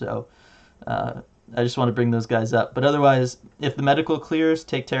year, so I just want to bring those guys up. But otherwise, if the medical clears,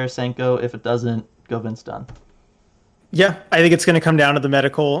 take Tarasenko. If it doesn't, go Vince Dunn. Yeah, I think it's going to come down to the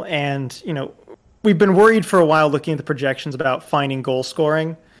medical, and we've been worried for a while looking at the projections about finding goal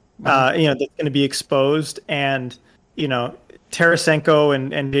scoring. That's going to be exposed, and Tarasenko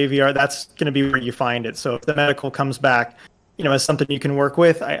and JVR, that's going to be where you find it. So if the medical comes back, as something you can work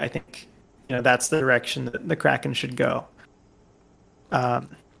with, I think that's the direction that the Kraken should go.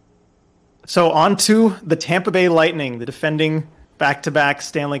 So on to the Tampa Bay Lightning, the defending back-to-back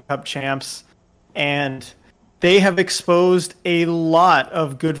Stanley Cup champs, and they have exposed a lot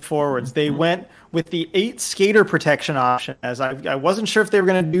of good forwards. They went with the 8 skater protection option, as I wasn't sure if they were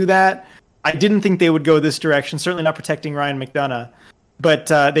going to do that. I didn't think they would go this direction, certainly not protecting Ryan McDonough. But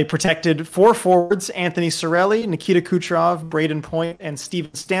they protected 4 forwards, Anthony Cirelli, Nikita Kucherov, Braden Point, and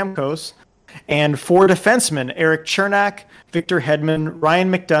Steven Stamkos, and 4 defensemen, Eric Chernak, Victor Hedman,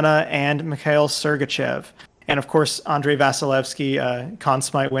 Ryan McDonough, and Mikhail Sergachev. And, of course, Andrei Vasilevsky, Conn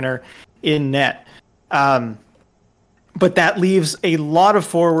Smythe winner, in net. But that leaves a lot of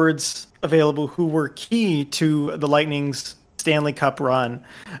forwards available who were key to the Lightning's Stanley Cup run.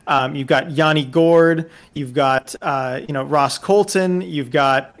 You've got Yanni Gourde, you've got Ross Colton, you've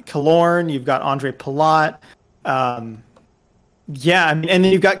got Killorn, you've got Andre Palat. And then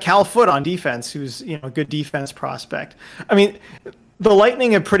you've got Cal Foote on defense, who's a good defense prospect. I mean, the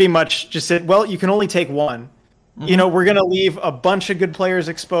Lightning have pretty much just said, well, you can only take one. Mm-hmm. We're going to leave a bunch of good players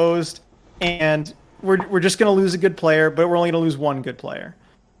exposed, and we're just going to lose a good player, but we're only going to lose one good player.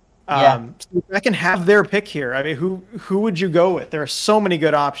 So I can have their pick here. I mean, who would you go with? There are so many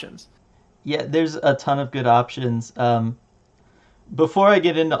good options. Yeah, there's a ton of good options. Before I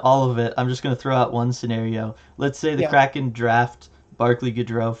get into all of it, I'm just going to throw out one scenario. Let's say the Kraken draft Barclay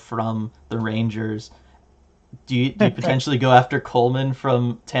Goodrow from the Rangers. Do you potentially go after Coleman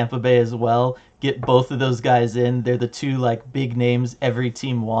from Tampa Bay as well? Get both of those guys in. They're the 2 big names every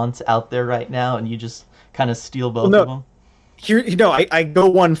team wants out there right now, and you just kind of steal both of them. Here, I go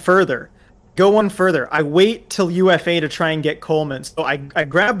one further. I wait till UFA to try and get Coleman. So I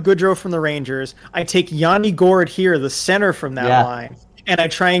grab Goodrow from the Rangers. I take Yanni Gourde here, the center from that line, and I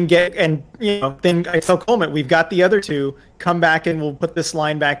try and get, and then I tell Coleman, we've got the other 2. Come back and we'll put this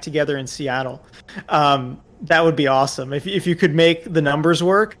line back together in Seattle. That would be awesome if you could make the numbers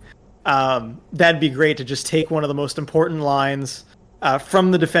work. That'd be great to just take one of the most important lines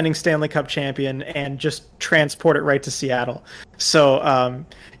from the defending Stanley Cup champion and just transport it right to Seattle. So,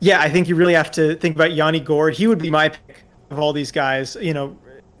 I think you really have to think about Yanni Gourde. He would be my pick of all these guys,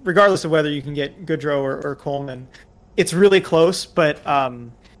 regardless of whether you can get Goodrow or Coleman. It's really close, but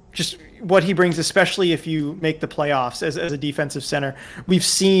just what he brings, especially if you make the playoffs as a defensive center. We've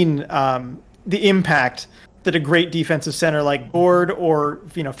seen the impact that a great defensive center like Gourde or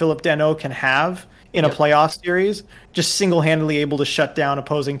Philip Deneau can have in a playoff series, just single-handedly able to shut down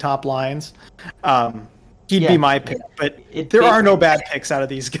opposing top lines. He'd be my pick, but there are no bad picks out of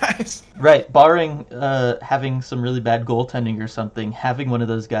these guys. Right, barring having some really bad goaltending or something, having one of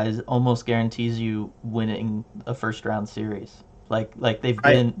those guys almost guarantees you winning a first-round series. Like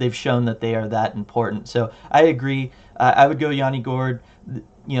they've shown that they are that important. So I agree. I would go Yanni Gourde.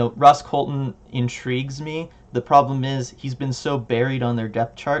 Ross Colton intrigues me. The problem is he's been so buried on their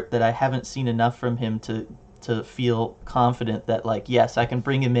depth chart that I haven't seen enough from him to feel confident that, yes, I can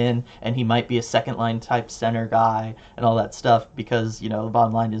bring him in and he might be a second line type center guy and all that stuff, because the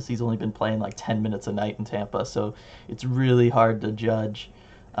bottom line is he's only been playing 10 minutes a night in Tampa, so it's really hard to judge.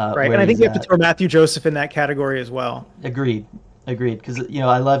 Right, and I think you have to throw Matthew Joseph in that category as well. Agreed, because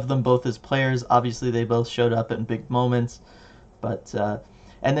I love them both as players. Obviously, they both showed up in big moments, but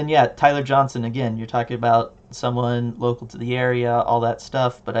and then Tyler Johnson again. You're talking about someone local to the area, all that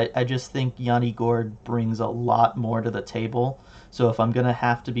stuff, but I just think Yanni Gourde brings a lot more to the table. So if I'm gonna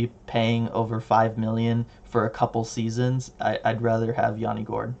have to be paying over $5 million for a couple seasons, I'd rather have Yanni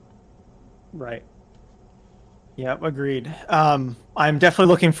Gourde. Right. Yeah, agreed. I'm definitely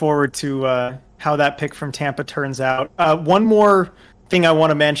looking forward to how that pick from Tampa turns out. One more thing I want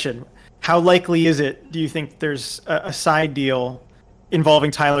to mention. How likely is it, do you think, there's a side deal involving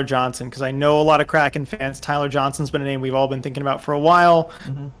Tyler Johnson? Because I know a lot of Kraken fans. Tyler Johnson's been a name we've all been thinking about for a while.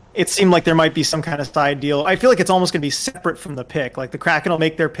 Mm-hmm. It seemed like there might be some kind of side deal. I feel like it's almost going to be separate from the pick. Like the Kraken will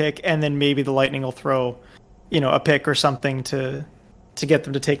make their pick, and then maybe the Lightning will throw, a pick or something to get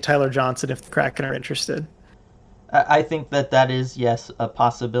them to take Tyler Johnson if the Kraken are interested. I think that is, yes, a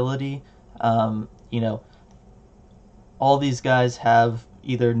possibility. All these guys have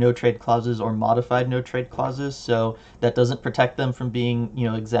either no trade clauses or modified no trade clauses, so that doesn't protect them from being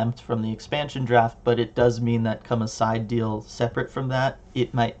exempt from the expansion draft, but it does mean that come a side deal separate from that,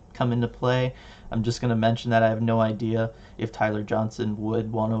 it might come into play. I'm just going to mention that I have no idea if Tyler Johnson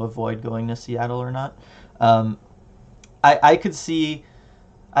would want to avoid going to Seattle or not. I could see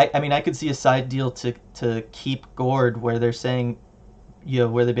I could see a side deal to keep Gourde where they're saying,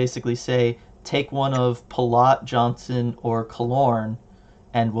 where they basically say, take one of Palat, Johnson, or Killorn,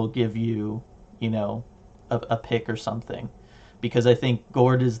 and we'll give you, a pick or something. Because I think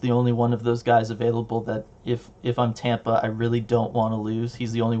Gourde is the only one of those guys available that if I'm Tampa, I really don't want to lose.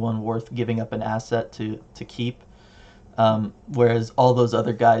 He's the only one worth giving up an asset to keep. Whereas all those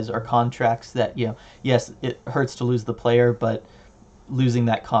other guys are contracts that, yes, it hurts to lose the player, but losing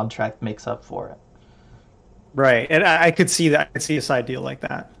that contract makes up for it. Right. And I could see that. I could see a side deal like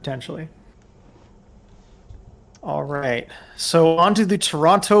that, potentially. All right. So on to the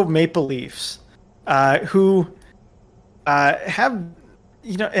Toronto Maple Leafs, who have,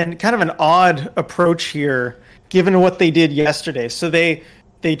 and kind of an odd approach here, given what they did yesterday. So they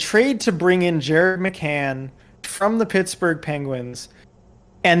trade to bring in Jared McCann from the Pittsburgh Penguins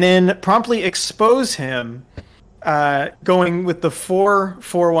and then promptly expose him, going with the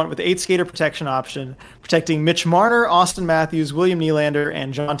 4-4-1 with the 8 skater protection option, protecting Mitch Marner, Austin Matthews, William Nylander,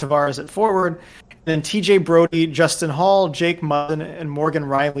 and John Tavares at forward. Then TJ Brody, Justin Hall, Jake Muzzin, and Morgan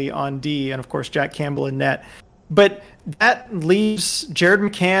Riley on D, and of course Jack Campbell in net. But that leaves Jared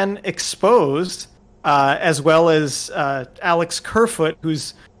McCann exposed, as well as Alex Kerfoot,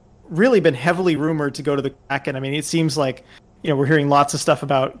 who's really been heavily rumored to go to the Kraken. I mean, it seems like we're hearing lots of stuff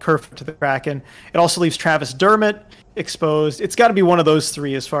about Kerfoot to the Kraken. It also leaves Travis Dermott exposed. It's got to be one of those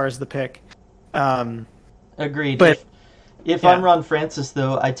three as far as the pick. Agreed. But if I'm Ron Francis,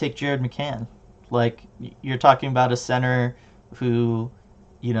 though, I take Jared McCann. Like, you're talking about a center who,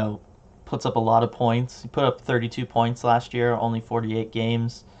 puts up a lot of points. He put up 32 points last year, only 48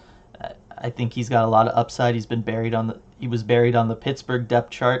 games. I think he's got a lot of upside. He was buried on the Pittsburgh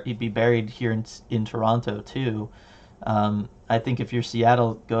depth chart. He'd be buried here in Toronto too. I think if you're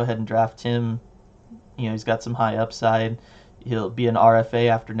Seattle, go ahead and draft him. He's got some high upside. He'll be an RFA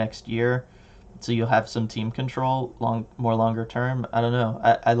after next year, so you'll have some team control more longer term. I don't know.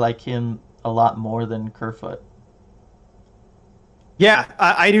 I like him a lot more than Kerfoot. Yeah,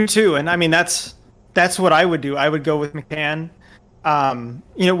 I do too. And I mean, that's what I would do. I would go with McCann.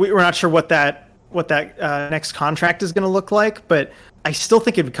 We're not sure what that what that next contract is going to look like, but I still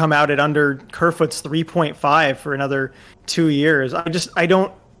think it would come out at under Kerfoot's 3.5 for another 2 years. I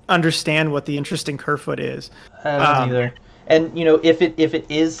don't understand what the interest in Kerfoot is. I don't either. And if it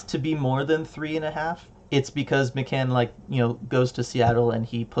is to be more than 3.5, it's because McCann goes to Seattle and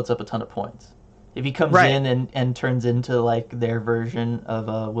he puts up a ton of points. If he comes in and turns into like their version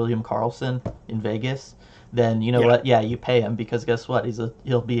of William Karlsson in Vegas, then what? Yeah, you pay him, because guess what?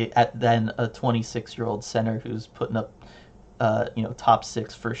 He'll be then a 26-year-old center who's putting up top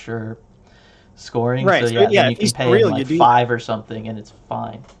 6 for sure scoring. Right. So then you can pay him like 5 or something, and it's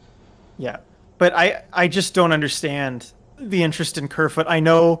fine. Yeah, but I just don't understand the interest in Kerfoot. I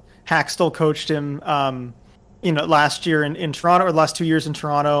know Hackstall coached him, last year in Toronto, or the last 2 years in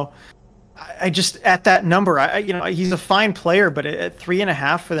Toronto. I just, at that number, he's a fine player, but at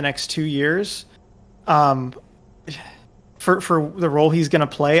 3.5 for the next 2 years, for the role he's going to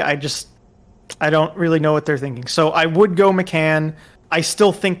play, I don't really know what they're thinking. So I would go McCann. I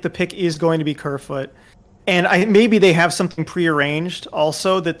still think the pick is going to be Kerfoot. And maybe they have something prearranged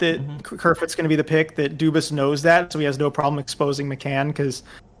also that Kerfoot's going to be the pick, that Dubas knows that, so he has no problem exposing McCann because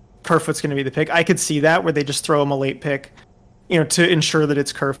Kerfoot's going to be the pick. I could see that, where they just throw him a late pick, to ensure that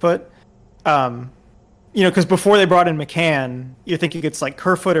it's Kerfoot. Because before they brought in McCann, you're thinking it's like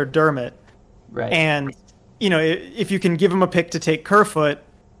Kerfoot or Dermott. Right. And, if you can give him a pick to take Kerfoot,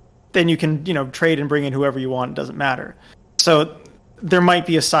 then you can, trade and bring in whoever you want. It doesn't matter. So there might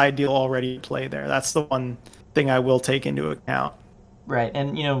be a side deal already in play there. That's the one thing I will take into account. Right.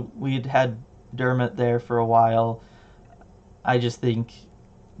 And, we'd had Dermott there for a while. I just think,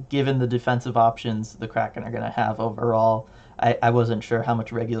 given the defensive options the Kraken are going to have overall, I wasn't sure how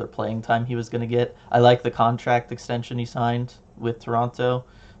much regular playing time he was going to get. I like the contract extension he signed with Toronto.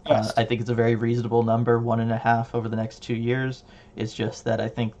 Yes. I think it's a very reasonable number, 1.5 over the next 2 years. It's just that I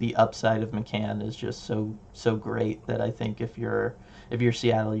think the upside of McCann is just so great that I think if you're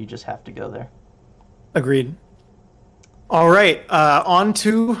Seattle, you just have to go there. Agreed. All right, on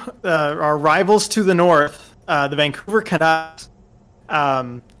to our rivals to the north, the Vancouver Canucks,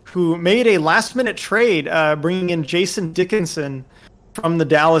 who made a last-minute trade, bringing in Jason Dickinson from the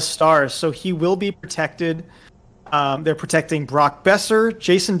Dallas Stars. So he will be protected. They're protecting Brock Besser,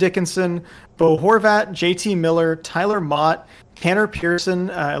 Jason Dickinson, Bo Horvat, JT Miller, Tyler Mott, Tanner Pearson,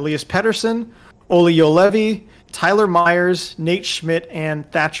 Elias Pettersson, Oli Jolevi, Tyler Myers, Nate Schmidt,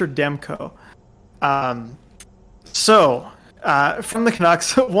 and Thatcher Demko. From the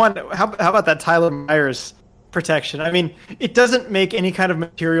Canucks, how about that Tyler Myers protection? I mean, it doesn't make any kind of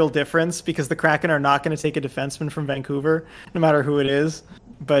material difference because the Kraken are not going to take a defenseman from Vancouver, no matter who it is.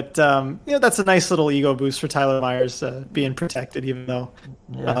 But that's a nice little ego boost for Tyler Myers being protected, even though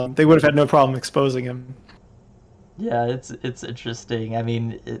they would have had no problem exposing him. Yeah, it's interesting. I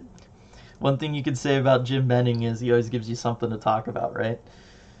mean, one thing you could say about Jim Benning is he always gives you something to talk about, right?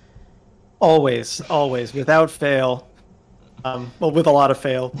 Always, without fail. With a lot of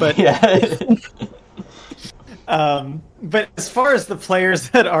fail, but yeah. But as far as the players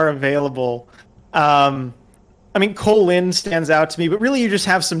that are available, Cole Lind stands out to me, but really you just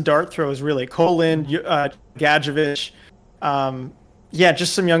have some dart throws, really. Cole Lind, Gadjevich,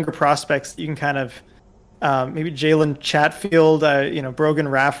 just some younger prospects that you can kind of, maybe Jalen Chatfield, Brogan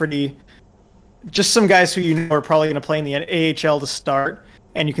Rafferty, just some guys who are probably going to play in the AHL to start,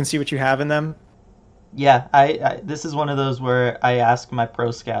 and you can see what you have in them. Yeah, I this is one of those where I ask my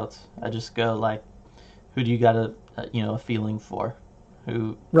pro scouts. I just go like, who do you got a feeling for?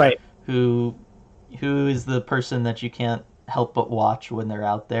 Who is the person that you can't help but watch when they're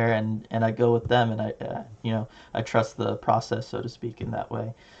out there, and I go with them, and I trust the process, so to speak, in that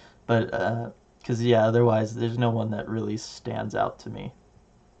way. But because otherwise there's no one that really stands out to me.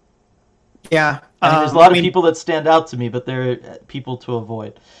 Yeah, there's a lot of people that stand out to me, but they're people to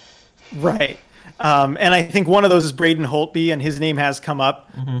avoid. Right. And I think one of those is Braden Holtby, and his name has come up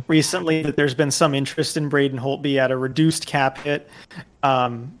recently that there's been some interest in Braden Holtby at a reduced cap hit.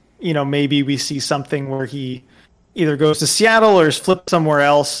 Maybe we see something where he either goes to Seattle or is flipped somewhere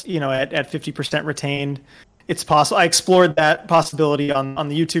else, at 50% retained. It's possible. I explored that possibility on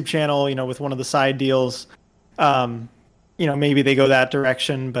the YouTube channel, with one of the side deals. Maybe they go that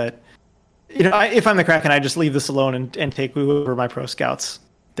direction, but if I'm the Kraken, I just leave this alone and take whoever my pro scouts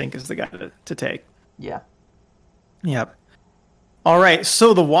think is the guy to take. Yeah. Yep. All right.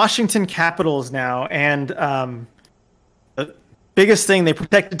 So the Washington Capitals now, and the biggest thing, they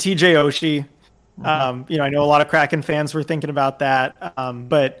protected TJ Oshie. I know a lot of Kraken fans were thinking about that,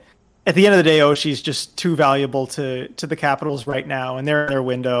 but at the end of the day, Oshie's just too valuable to the Capitals right now, and they're in their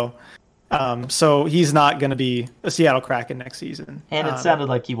window. So he's not going to be a Seattle Kraken next season. And it sounded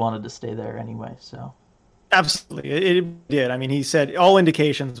like he wanted to stay there anyway. So absolutely, it did. I mean, he said all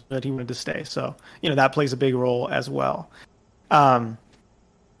indications that he wanted to stay. So that plays a big role as well.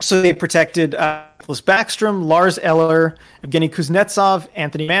 So they protected Nicholas Backstrom, Lars Eller, Evgeny Kuznetsov,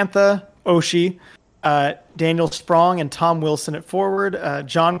 Anthony Mantha, Oshie, Daniel Sprong, and Tom Wilson at forward,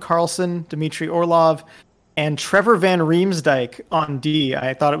 John Carlson, Dmitry Orlov, and Trevor Van Riemsdyk on D.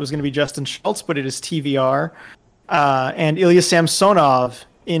 I thought it was going to be Justin Schultz, but it is TVR. And Ilya Samsonov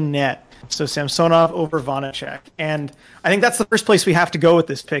in net. So Samsonov over Vanacek. And I think that's the first place we have to go with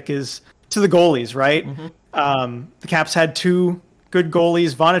this pick is to the goalies, right? Mm-hmm. The Caps had two good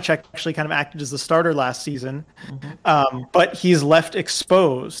goalies. Vanacek actually kind of acted as the starter last season, but he's left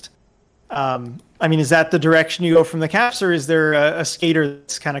exposed. I mean, is that the direction you go from the Caps, or is there a skater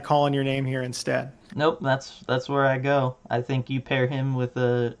that's kind of calling your name here instead? Nope, that's where I go. I think you pair him with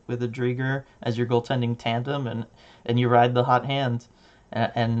a Drieger as your goaltending tandem, and you ride the hot hand,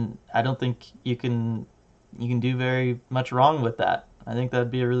 and I don't think you can do very much wrong with that. I think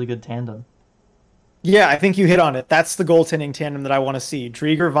that'd be a really good tandem. Yeah, I think you hit on it. That's the goaltending tandem that I want to see.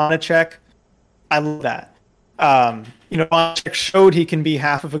 Drieger, Vanacek, I love that. Vanacek showed he can be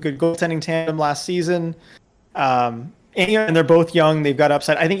half of a good goaltending tandem last season. And they're both young. They've got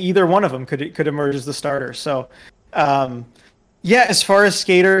upside. I think either one of them could emerge as the starter. So, as far as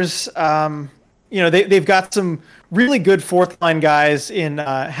skaters, they've got some really good fourth line guys in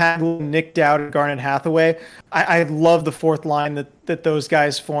Hagelin, Nick Dowd, and Garnet Hathaway. I love the fourth line that those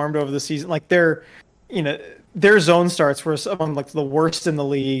guys formed over the season. Like their zone starts were among like the worst in the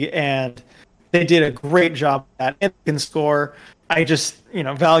league, and they did a great job at that. And they can score. I just,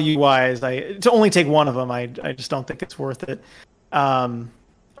 value wise, to only take one of them, I just don't think it's worth it. On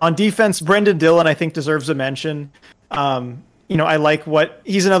defense, Brendan Dillon, I think deserves a mention. I like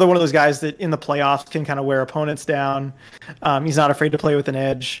he's another one of those guys that in the playoffs can kind of wear opponents down. He's not afraid to play with an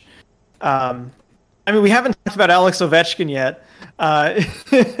edge. We haven't talked about Alex Ovechkin yet.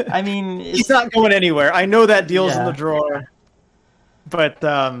 He's not going anywhere. I know that deal's in the drawer, but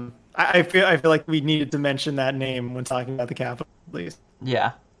I feel like we needed to mention that name when talking about the Capitals, at least.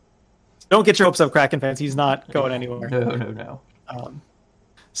 Yeah. Don't get your hopes up, Kraken fans. He's not going anywhere. No.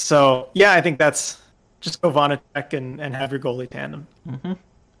 I think that's just go Vanacek and have your goalie tandem. Mm-hmm.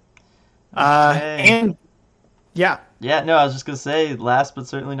 Okay. I was just gonna say, last but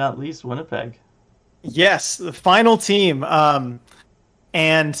certainly not least, Winnipeg. Yes, the final team.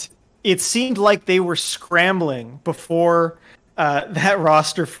 And it seemed like they were scrambling before that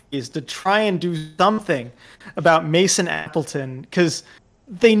roster freeze to try and do something about Mason Appleton, because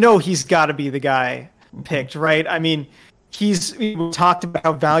they know he's got to be the guy picked, right? I mean, we talked about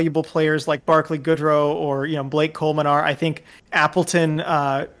how valuable players like Barclay Goodrow or Blake Coleman are. I think Appleton,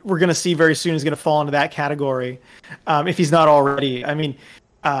 we're going to see very soon, is going to fall into that category if he's not already. I mean,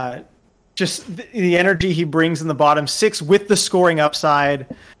 just the energy he brings in the bottom six with the scoring upside.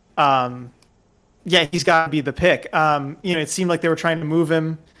 He's got to be the pick. It seemed like they were trying to move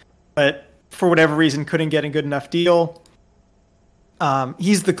him, but for whatever reason couldn't get a good enough deal.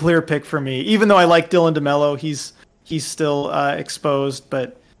 He's the clear pick for me. Even though I like Dylan DeMello, he's still exposed.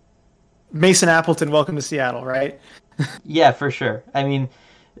 But Mason Appleton, welcome to Seattle, right? Yeah, for sure. I mean,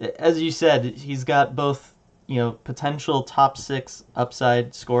 as you said, he's got both potential top six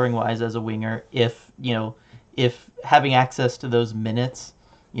upside scoring wise as a winger if having access to those minutes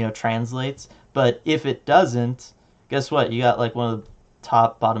translates. But if it doesn't, guess what? You got like one of the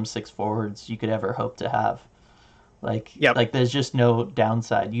top bottom six forwards you could ever hope to have. Like there's just no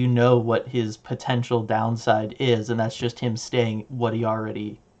downside. What his potential downside is, and that's just him staying what he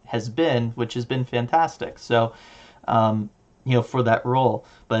already has been, which has been fantastic. So, for that role.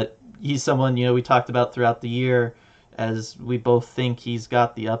 But he's someone, we talked about throughout the year, as we both think he's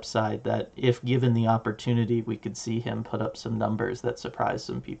got the upside that if given the opportunity, we could see him put up some numbers that surprise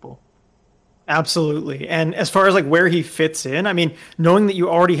some people. Absolutely. And as far as like where he fits in, I mean, knowing that you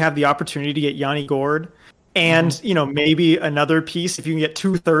already have the opportunity to get Yanni Gourde and, maybe another piece, if you can get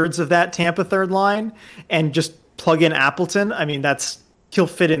 2/3 of that Tampa third line and just plug in Appleton, I mean, he'll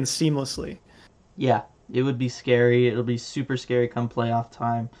fit in seamlessly. Yeah, it would be scary. It'll be super scary come playoff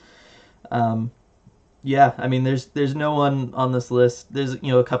time. I mean, there's no one on this list. There's,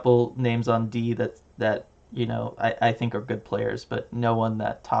 a couple names on D that I think are good players, but no one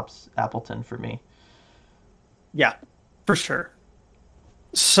that tops Appleton for me. Yeah, for sure.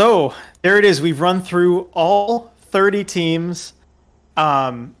 So there it is. We've run through all 30 teams.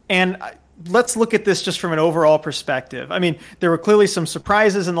 And let's look at this just from an overall perspective. I mean, there were clearly some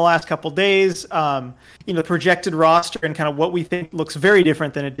surprises in the last couple days. The projected roster and kind of what we think looks very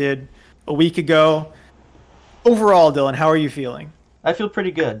different than it did a week ago. Overall, Dylan, how are you feeling? I feel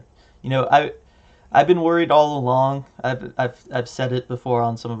pretty good. I've been worried all along. I've said it before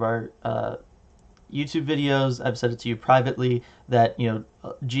on some of our YouTube videos. I've said it to you privately that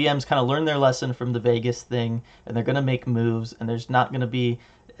GMs kind of learn their lesson from the Vegas thing, and they're going to make moves, and there's not going to be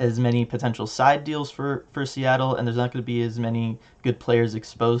as many potential side deals for Seattle, and there's not going to be as many good players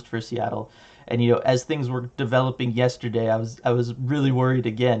exposed for Seattle. And as things were developing yesterday, I was really worried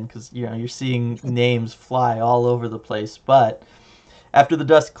again because you're seeing names fly all over the place. But after the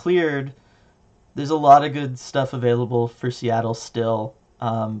dust cleared, there's a lot of good stuff available for Seattle still.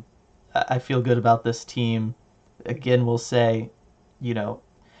 I feel good about this team. Again, we'll say,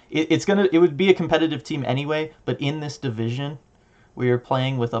 it would be a competitive team anyway, but in this division, we are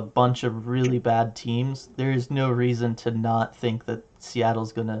playing with a bunch of really bad teams. There is no reason to not think that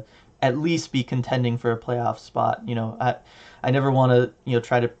Seattle's going to at least be contending for a playoff spot. I never want to,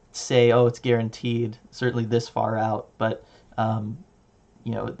 try to say, oh, it's guaranteed, certainly this far out, but,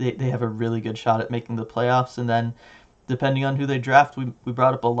 they have a really good shot at making the playoffs. And then depending on who they draft, we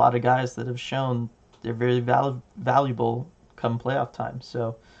brought up a lot of guys that have shown they're very valuable come playoff time.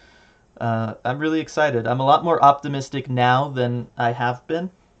 So I'm really excited. I'm a lot more optimistic now than I have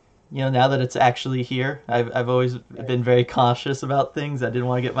been. Now that it's actually here. I've always been very cautious about things. I didn't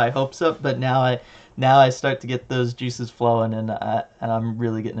want to get my hopes up, but now I start to get those juices flowing, and I'm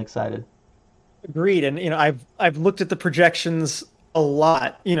really getting excited. Agreed. And I've looked at the projections a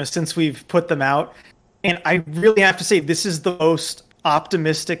lot, since we've put them out, and I really have to say this is the most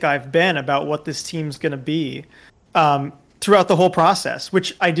optimistic I've been about what this team's going to be throughout the whole process,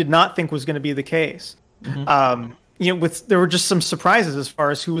 which I did not think was going to be the case. Mm-hmm. There were just some surprises as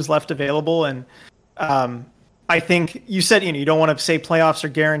far as who was left available, and I think you said you don't want to say playoffs are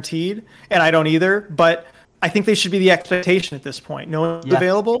guaranteed, and I don't either. But I think they should be the expectation at this point. No one's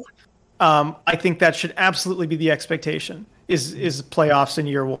available. I think that should absolutely be the expectation. Is playoffs in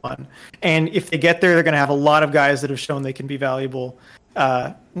year one, and if they get there, they're going to have a lot of guys that have shown they can be valuable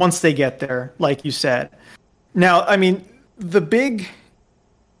once they get there, like you said. Now, I mean, the big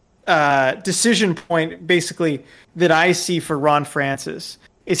decision point, basically, that I see for Ron Francis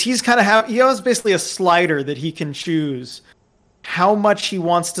is he has basically a slider that he can choose how much he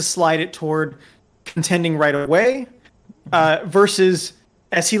wants to slide it toward contending right away versus,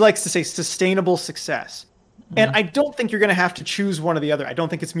 as he likes to say, sustainable success. And I don't think you're going to have to choose one or the other. I don't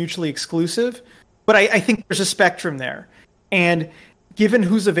think it's mutually exclusive, but I think there's a spectrum there. And given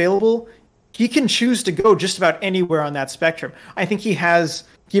who's available, he can choose to go just about anywhere on that spectrum. I think he has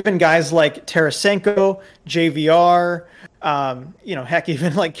given guys like Tarasenko, JVR, heck,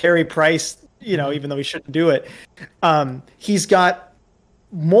 even like Carey Price, even though he shouldn't do it. He's got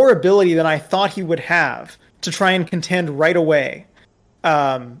more ability than I thought he would have to try and contend right away.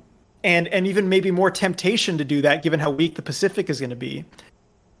 And even maybe more temptation to do that given how weak the Pacific is going to be.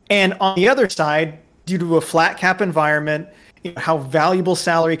 And on the other side, due to a flat cap environment, how valuable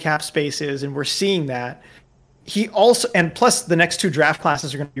salary cap space is, and we're seeing that, he also, and plus the next two draft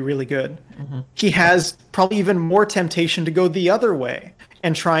classes are going to be really good. Mm-hmm. He has probably even more temptation to go the other way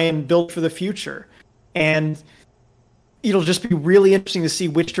and try and build for the future. And it'll just be really interesting to see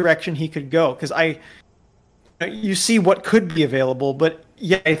which direction he could go. Because you see what could be available, but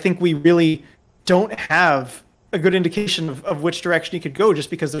yeah, I think we really don't have a good indication of which direction he could go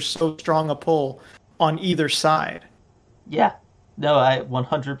just because there's so strong a pull on either side. Yeah. No, I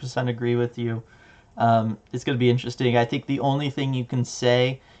 100% agree with you. It's going to be interesting. I think the only thing you can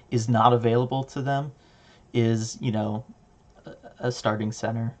say is not available to them is, a starting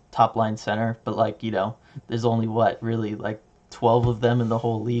center, top line center. But there's only really 12 of them in the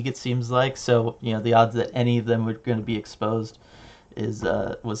whole league, it seems like. So, the odds that any of them were going to be exposed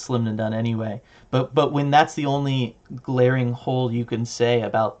was slim to none anyway. But when that's the only glaring hole you can say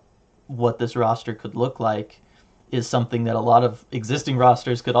about what this roster could look like is something that a lot of existing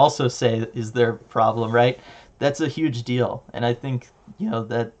rosters could also say is their problem, right? That's a huge deal. And I think,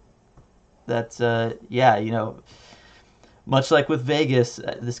 much like with Vegas,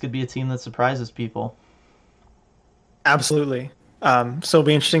 this could be a team that surprises people. Absolutely. So it'll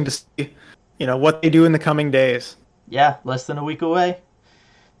be interesting to see, what they do in the coming days. Yeah, less than a week away.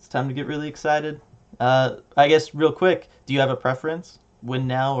 It's time to get really excited. I guess real quick, do you have a preference? Win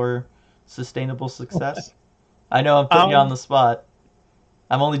now or sustainable success? I know I'm putting you on the spot.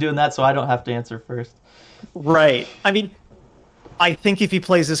 I'm only doing that so I don't have to answer first. Right. I mean, I think if he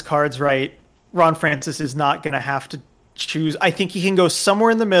plays his cards right, Ron Francis is not going to have to choose. I think he can go somewhere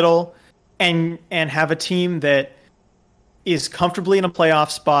in the middle and have a team that is comfortably in a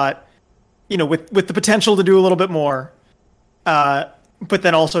playoff spot, with the potential to do a little bit more. but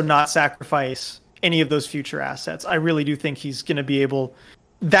then also not sacrifice any of those future assets. I really do think he's going to be able.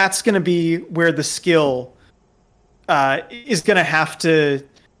 That's going to be where the skill is going to have to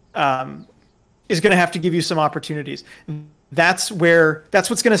give you some opportunities. That's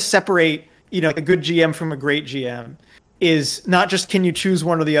what's going to separate a good GM from a great GM. Is not just can you choose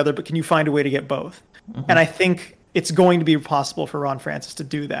one or the other, but can you find a way to get both? Mm-hmm. And I think it's going to be possible for Ron Francis to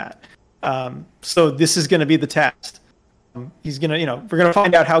do that. So this is going to be the test. He's going to, we're going to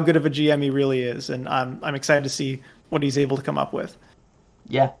find out how good of a GM he really is, and I'm excited to see what he's able to come up with.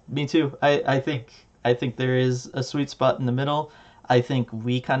 Yeah, me too. I think there is a sweet spot in the middle. I think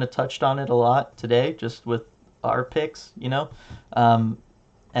we kind of touched on it a lot today, just with our picks, and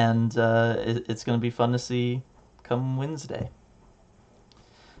it's going to be fun to see come Wednesday.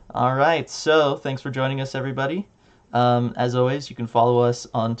 All right, so thanks for joining us, everybody. As always, you can follow us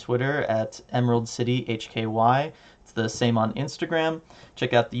on Twitter at Emerald City HKY. It's the same on Instagram.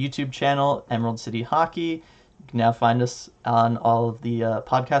 Check out the YouTube channel, Emerald City Hockey. You can now find us on all of the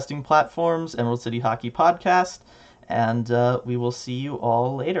podcasting platforms, Emerald City Hockey Podcast, and we will see you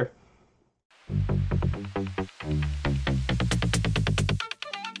all later.